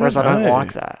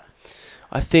like that.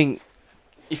 I think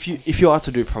if you are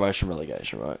to do promotion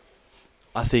relegation, right?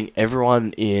 I think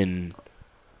everyone in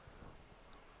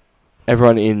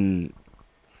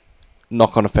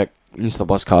knock-on effect New South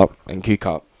Wales Cup and Q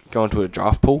Cup go into a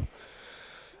draft pool,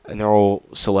 and they're all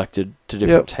selected to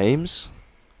different teams,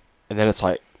 and then it's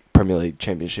like Premier League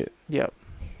Championship. Yep.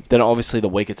 Then obviously the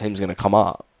weaker team's going to come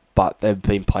up, but they've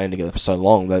been playing together for so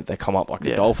long that they come up like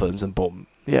the Dolphins and boom.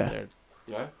 Yeah.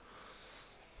 You know?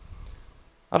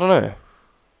 I don't know.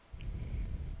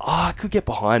 I could get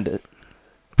behind it.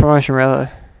 Promotion rally.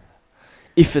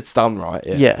 If it's done right,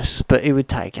 yeah. Yes, but it would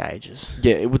take ages.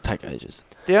 Yeah, it would take ages.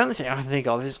 The only thing I can think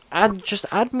of is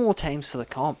add more teams to the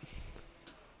comp.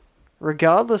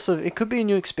 Regardless of... It could be a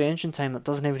new expansion team that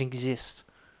doesn't even exist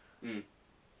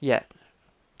yet.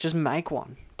 Just make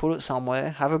one. Put it somewhere.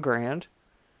 Have a ground.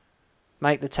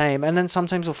 Make the team. And then some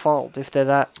teams will fold if they're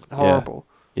that horrible.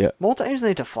 Yeah. More teams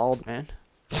need to fold, man.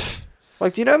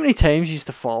 Like, do you know how many teams used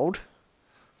to fold?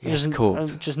 Yeah, it's cool.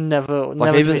 Just never...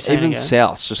 Like, even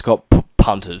Souths just got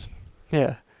punted.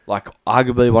 Yeah. Like,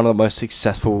 arguably one of the most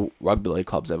successful rugby league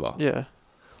clubs ever. Yeah.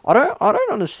 I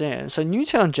don't understand. So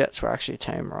Newtown Jets were actually a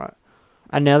team, right?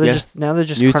 And now they're just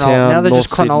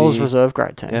Cronulla's reserve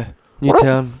grade team. Yeah.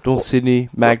 Newtown, North Sydney,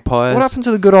 Magpies. What happened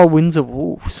to the good old Windsor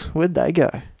Wolves? Where'd they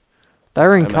go? They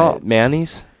were in Cup.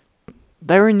 Mounties?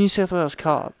 They were in New South Wales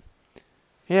Cup.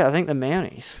 Yeah, I think the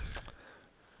Mounties.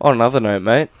 On another note,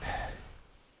 mate,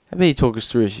 how about you talk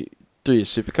us through your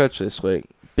Supercoach this week?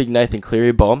 Big Nathan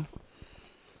Cleary bomb.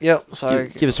 Yep. So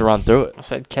give us a run through it. I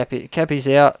said Kepi's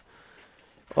out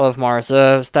of my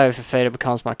reserves. David Fafita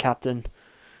becomes my captain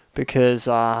because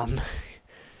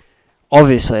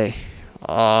obviously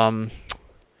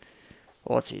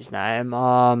what's his name?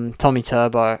 Tommy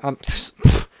Turbo.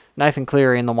 Nathan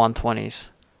Cleary in the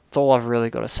 120s. That's all I've really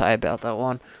got to say about that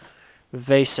one.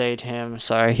 VC'd him,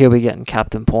 so he'll be getting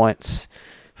captain points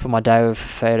for my David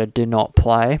Fafita do not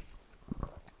play.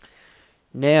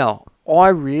 Now, I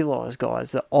realise,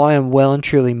 guys, that I am well and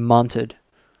truly munted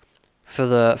for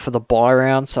the bye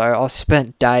round, so I've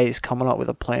spent days coming up with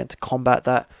a plan to combat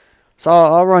that. So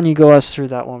I'll run you guys through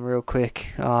that one real quick.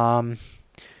 So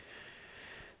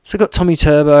I got Tommy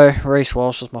Turbo, Reece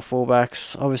Walsh as my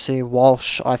fullbacks. Obviously,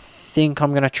 Walsh, I think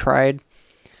I'm going to trade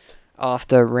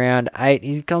after round 8.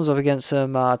 He comes up against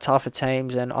some tougher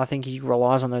teams, and I think he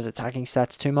relies on those attacking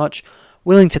stats too much.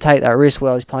 Willing to take that risk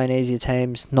while he's playing easier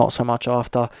teams, not so much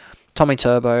after. Tommy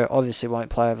Turbo obviously won't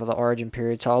play over the origin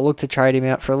period, so I'll look to trade him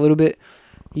out for a little bit.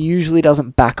 He usually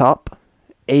doesn't back up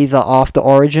either after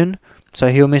origin, so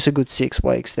he'll miss a good 6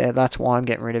 weeks there. That's why I'm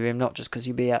getting rid of him, not just because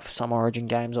he'll be out for some origin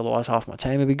games, otherwise half my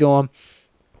team will be gone.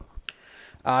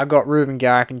 I got Ruben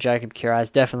Garrick and Jacob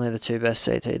Kiraz, definitely the 2 best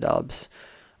CT dubs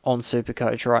on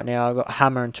Supercoach right now. I've got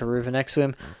Hammer and Taruva next to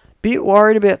him. Bit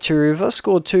worried about Taruva,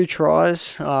 scored 2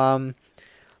 tries,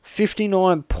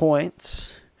 59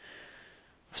 points.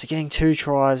 After getting 2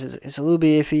 tries, it's a little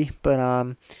bit iffy, but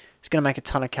he's going to make a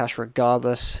ton of cash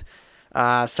regardless.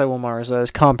 So will my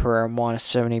reserves. Khan Pereira minus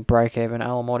 70, break even.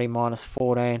 Alamotti minus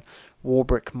 14,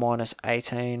 Warbrick minus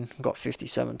 18. Got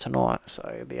 57 tonight, so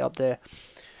he'll be up there.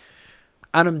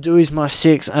 Adam Dewey's my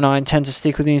 6, and I intend to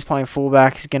stick with him. He's playing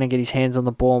fullback. He's going to get his hands on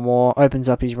the ball more. Opens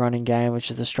up his running game, which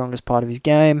is the strongest part of his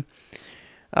game.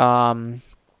 I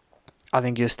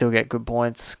think he'll still get good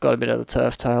points. Got a bit of the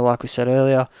turf toe, like we said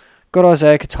earlier. Got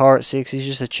Isaiah Qatar at 6. He's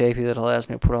just a cheapie that allows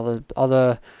me to put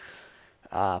other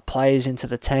players into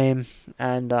the team.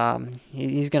 And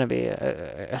he's going to be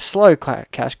a slow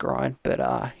cash grind,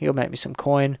 but he'll make me some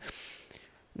coin.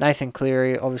 Nathan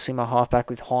Cleary, obviously my halfback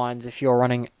with Hines. If you're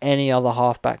running any other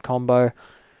halfback combo,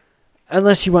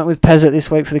 unless you went with Pezzett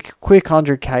this week for the quick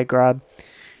 100k grab,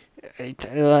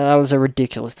 that was a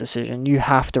ridiculous decision. You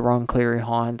have to run Cleary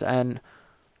Hines, and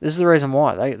this is the reason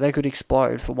why. They could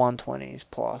explode for 120s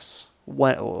plus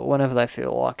whenever they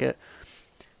feel like it.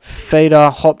 Feeder,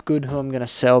 Hopgood, who I'm going to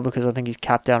sell because I think he's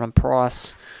capped out on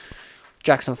price.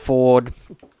 Jackson Ford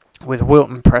with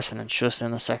Wilton, Preston and Schuss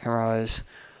in the second rows.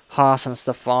 Haas and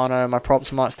Stefano. My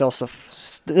props might sell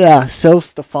Stefano.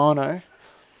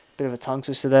 Bit of a tongue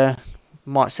twister there.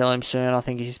 Might sell him soon. I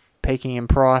think he's peaking in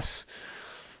price.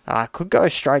 Could go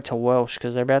straight to Welsh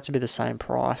because they're about to be the same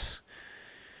price.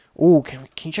 Ooh, can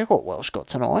you check what Welsh got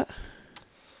tonight?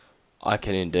 I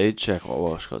can indeed check what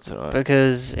Welsh got tonight.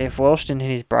 Because if Welsh didn't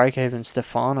hit his break even,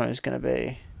 Stefano is going to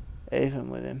be even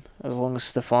with him. As long as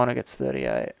Stefano gets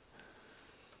 38.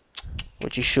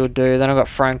 Which he should do. Then I've got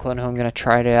Franklin, who I'm going to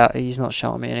trade out. He's not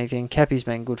showing me anything. Kepi's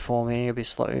been good for me. He'll be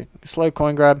slow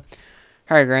coin grab.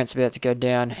 Harry Grant's about to go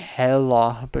down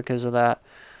hella because of that.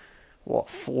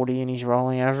 40 in his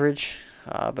rolling average.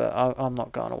 But I'm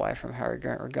not going away from Harry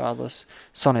Grant regardless.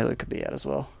 Sonny Luke could be out as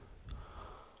well.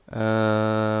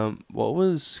 What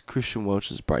was Christian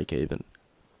Welch's break even?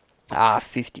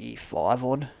 55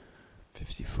 odd.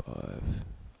 55.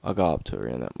 I'll go up to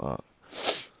around that mark.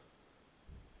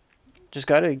 Just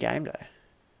go to game day.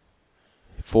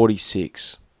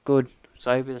 46. Good.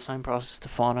 So he'll be the same price as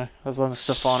Stefano. As long as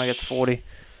Stefano gets 40.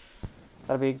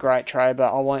 That'd be a great trade,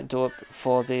 but I won't do it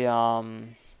for the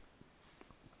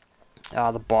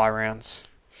buy rounds.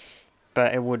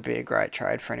 But it would be a great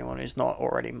trade for anyone who's not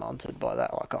already munted by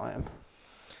that like I am.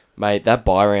 Mate, that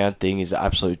buy round thing is an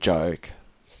absolute joke.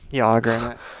 Yeah, I agree,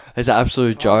 mate. It's an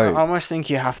absolute joke. I almost think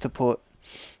you have to put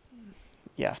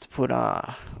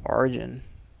Origin.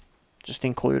 Just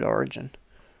include Origin.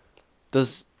 Do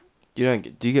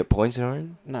you get points in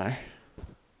Origin? No.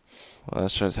 Well,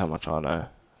 that shows how much I know.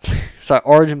 So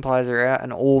Origin players are out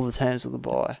and all the teams with a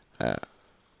bye. Yeah.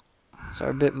 So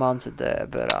a bit munted there,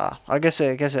 but I guess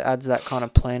it adds that kind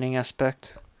of planning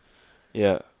aspect.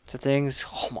 Yeah. To things.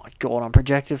 Oh my god, I'm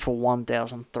projected for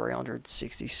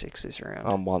 1,366 this round.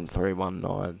 I'm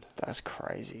 1,319. That's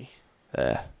crazy.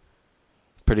 Yeah.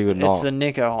 Pretty good night. It's the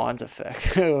Nico Hines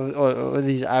effect with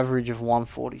his average of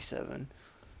 147.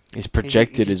 His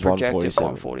projected is 147.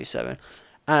 147.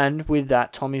 And with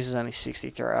that, Tommy's is only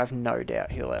 63. I have no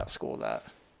doubt he'll outscore that.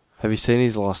 Have you seen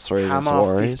his last 3 against the Hammer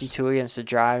Warriors? 52 against the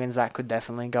Dragons. That could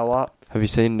definitely go up. Have you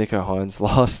seen Nico Hines'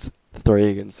 last 3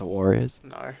 against the Warriors?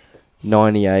 No.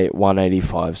 98,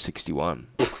 185, 61.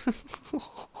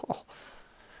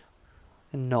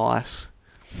 Nice.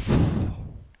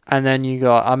 And then you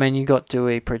got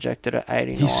Dewey projected at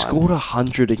 89. He scored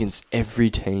 100 against every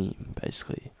team,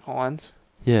 basically. Hines.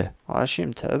 Yeah. I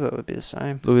assume Turbo would be the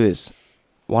same. Look at this.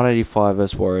 185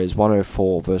 versus Warriors,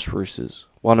 104 versus Roosters,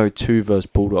 102 versus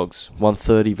Bulldogs,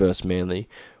 130 versus Manly,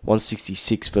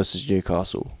 166 versus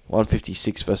Newcastle,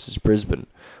 156 versus Brisbane,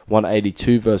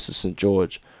 182 versus St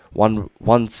George,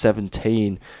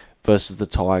 117 versus the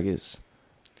Tigers,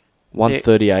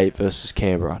 138 versus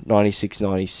Canberra,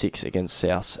 96-96 against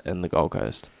South and the Gold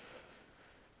Coast.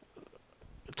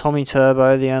 Tommy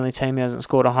Turbo, the only team he hasn't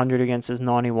scored 100 against, is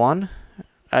 91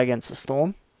 against the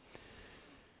Storm.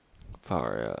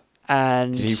 Far out.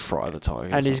 And did he fry the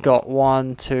Tigers? And he's got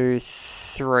 1, 2,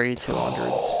 3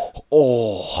 200s.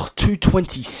 Oh,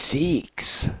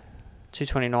 226.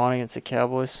 229 against the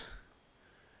Cowboys.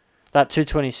 That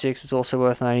 226 is also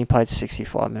worth noting he played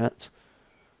 65 minutes.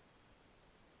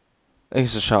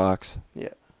 Against the Sharks. Yeah.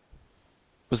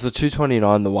 Was the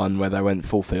 229 the one where they went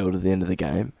full field at the end of the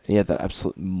game? He had that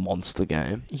absolute monster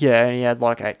game. Yeah, and he had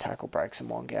like 8 tackle breaks in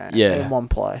one game. Yeah. In one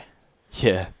play.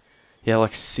 Yeah. He had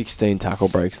like 16 tackle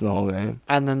breaks in the whole game.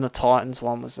 And then the Titans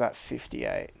one was that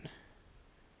 58.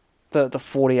 The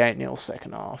 48-0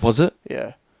 second half. Was it?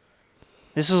 Yeah.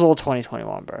 This is all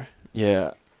 2021, bro.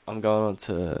 Yeah. I'm going on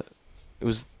to... It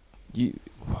was... You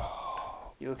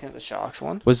looking at the Sharks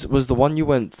one? Was the one you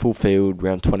went full field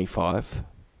round 25?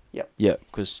 Yep. Yep,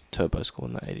 because Turbo scored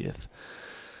in the 80th.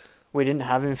 We didn't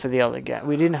have him for the other game.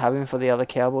 We didn't have him for the other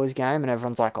Cowboys game, and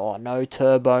everyone's like, oh, no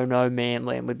Turbo, no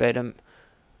Manly, and we beat him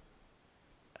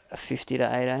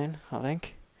 50-18, I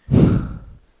think. Here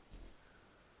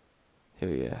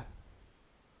we go.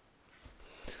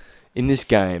 In this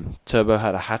game, Turbo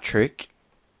had a hat-trick,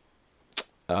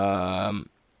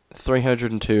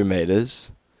 302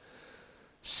 metres,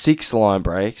 6 line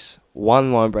breaks,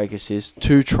 1 line break assist,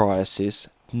 2 try assists,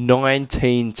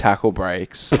 19 tackle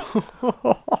breaks. No,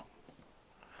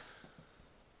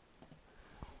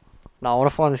 I want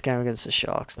to find this game against the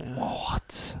Sharks now.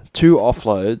 What? 2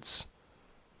 offloads.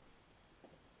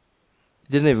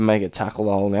 Didn't even make a tackle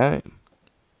the whole game.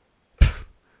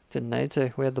 Didn't need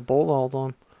to. We had the ball the whole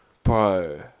time.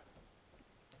 Bro.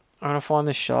 I'm going to find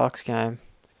this Sharks game.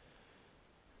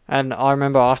 And I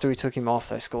remember after we took him off,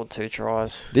 they scored 2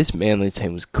 tries. This Manly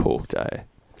team was cooked, eh?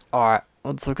 Alright,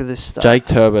 let's look at this stuff. Jake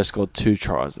Turbo scored 2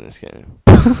 tries in this game.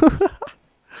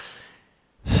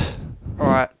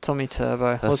 Alright, Tommy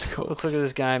Turbo. Let's cool. look at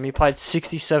this game. He played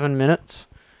 67 minutes.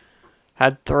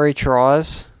 Had 3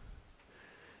 tries.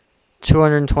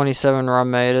 227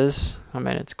 run meters. I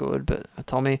mean, it's good, but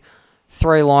Tommy,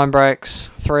 3 line breaks,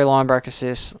 3 line break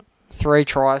assists, 3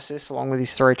 try assists along with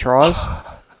his 3 tries.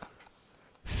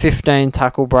 15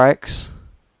 tackle breaks.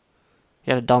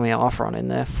 He had a dummy half run in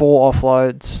there. 4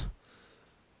 offloads.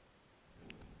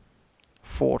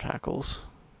 4 tackles.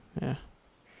 Yeah.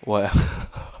 Wow.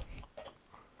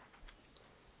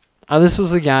 This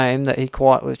was the game that he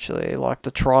quite literally, like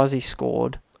the tries he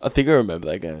scored, I think I remember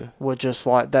that game. were just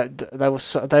like that.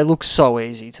 They looked so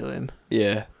easy to him.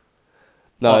 Yeah.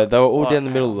 No, Like- they were all like- down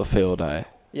the middle of the field, eh?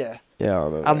 Yeah. Yeah, I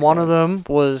remember. And one of them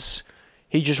was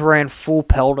he just ran full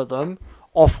pelt at them,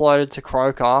 offloaded to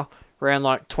Croker, ran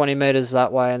like 20 metres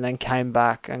that way, and then came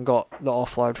back and got the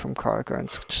offload from Croker and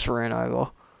just ran over.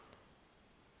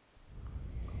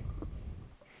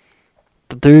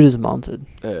 The dude is munted.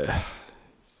 Yeah.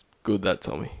 Good, that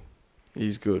Tommy.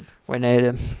 He's good. We need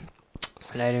him.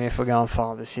 We need him if we're going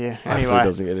far this year. Hopefully he Anyway,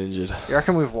 doesn't get injured. you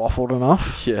reckon we've waffled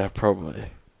enough? Yeah, probably.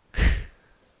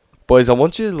 Boys, I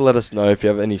want you to let us know if you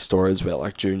have any stories about,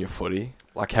 like, junior footy.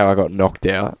 Like, how I got knocked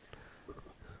out.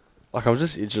 Like, I'm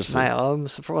just interested. Mate, I'm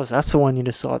surprised that's the one you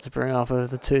decided to bring up of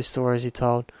the 2 stories you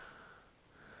told.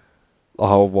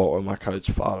 Oh, what, when my coach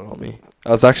farted on me?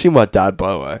 That was actually my dad,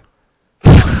 by the way.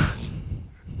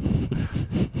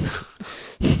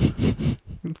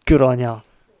 Good on ya.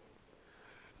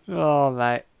 Oh,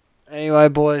 mate. Anyway,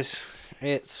 boys,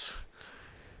 this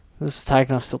is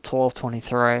taking us till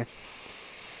 12:23.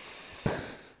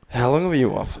 How long have you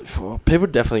been waffling for? People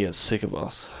definitely get sick of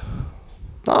us.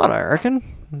 I don't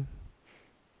reckon.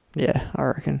 Yeah, I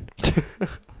reckon.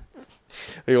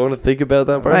 You want to think about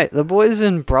that, bro? Mate, the boys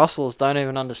in Brussels don't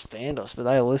even understand us, but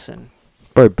they listen.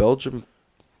 Bro, Belgium.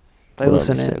 They won't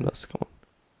listen understand in. us. Come on.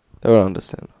 They won't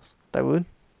understand us. They would?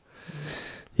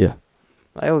 Yeah.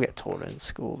 They all get taught in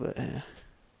school, but yeah.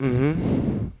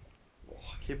 Mm-hmm.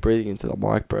 I keep breathing into the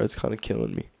mic, bro. It's kind of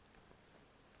killing me.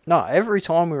 No, every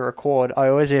time we record, I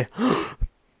always hear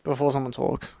before someone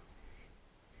talks.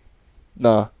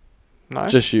 Nah. No?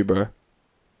 Just you, bro.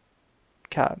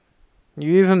 Cap.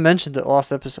 You even mentioned it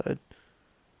last episode.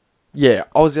 Yeah,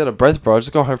 I was out of breath, bro. I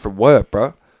just got home from work,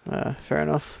 bro. Fair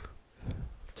enough.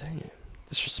 Dang.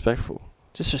 Disrespectful.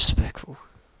 Disrespectful.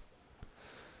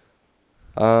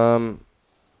 Tomorrow,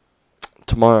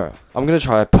 I'm going to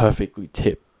try to perfectly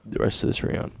tip the rest of this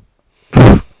round.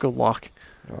 Good luck.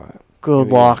 Alright. Good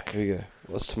luck. Here we go.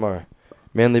 What's tomorrow?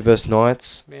 Manly versus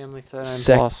Knights. Manly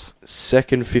 13 plus.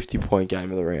 Second 50-point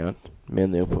game of the round.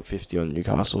 Manly will put 50 on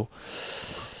Newcastle.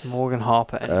 Morgan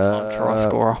Harper, anytime try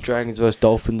scorer. Dragons versus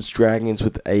Dolphins. Dragons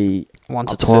with a 1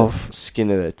 to 12. Skin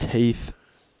of their teeth.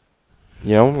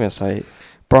 You know what I'm going to say?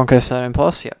 Broncos 13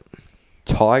 plus, yep.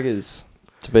 Tigers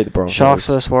to beat the Broncos. Sharks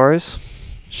versus Warriors.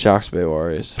 Sharks beat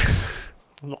Warriors.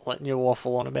 I'm not letting you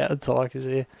waffle on about the Tigers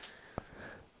here.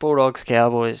 Bulldogs,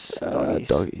 Cowboys, Doggies.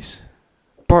 Doggies.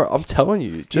 Bro, I'm telling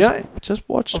you, just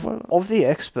watch. Of the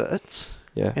experts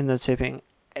Yeah. in the tipping,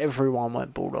 everyone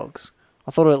went Bulldogs. I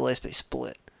thought it would at least be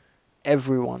split.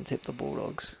 Everyone tipped the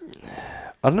Bulldogs.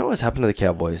 I don't know what's happened to the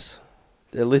Cowboys.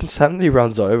 Their insanity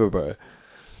run's over, bro.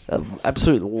 An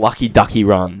absolute lucky ducky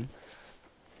run.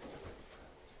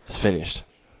 It's finished.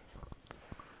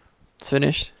 It's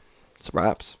finished. It's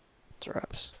wraps. It's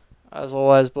wraps. As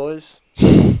always, boys.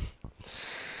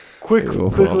 Quick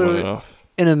little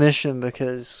intermission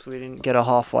because we didn't get a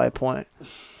halfway point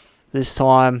this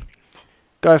time.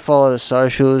 Go follow the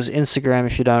socials, Instagram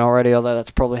if you don't already, although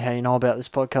that's probably how you know about this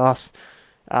podcast.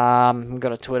 We've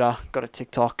got a Twitter, got a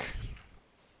TikTok,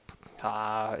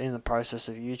 in the process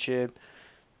of YouTube.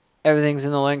 Everything's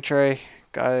in the link tree.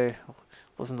 Go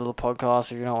listen to the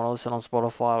podcast if you don't want to listen on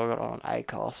Spotify. We've got it on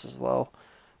Acast as well.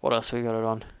 What else we got it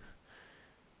on?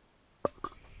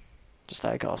 Just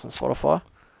Acast and Spotify.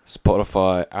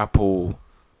 Apple,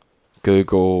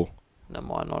 Google. No,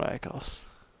 mine, not Acast.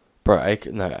 Bro,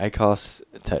 Acast,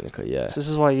 technically, yeah. So this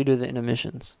is why you do the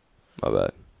intermissions. My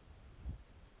bad.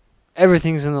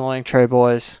 Everything's in the link tree,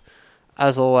 boys.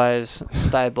 As always,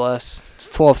 stay blessed. It's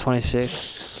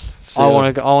 12:26. I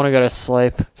want to go to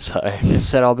sleep. Same.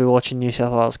 Instead, I'll be watching New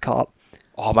South Wales Cup.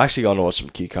 Oh, I'm actually going to watch some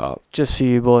Q Cup. Just for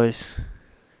you, boys.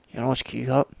 You gonna watch Q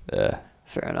Cup? Yeah.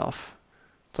 Fair enough.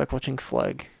 It's like watching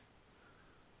Flag.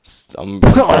 I'm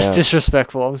That's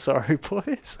disrespectful. I'm sorry,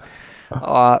 boys.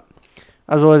 Alright.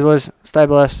 As always, boys, stay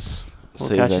blessed. We'll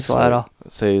catch you later.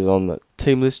 See you on the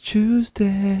Teamless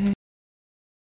Tuesday.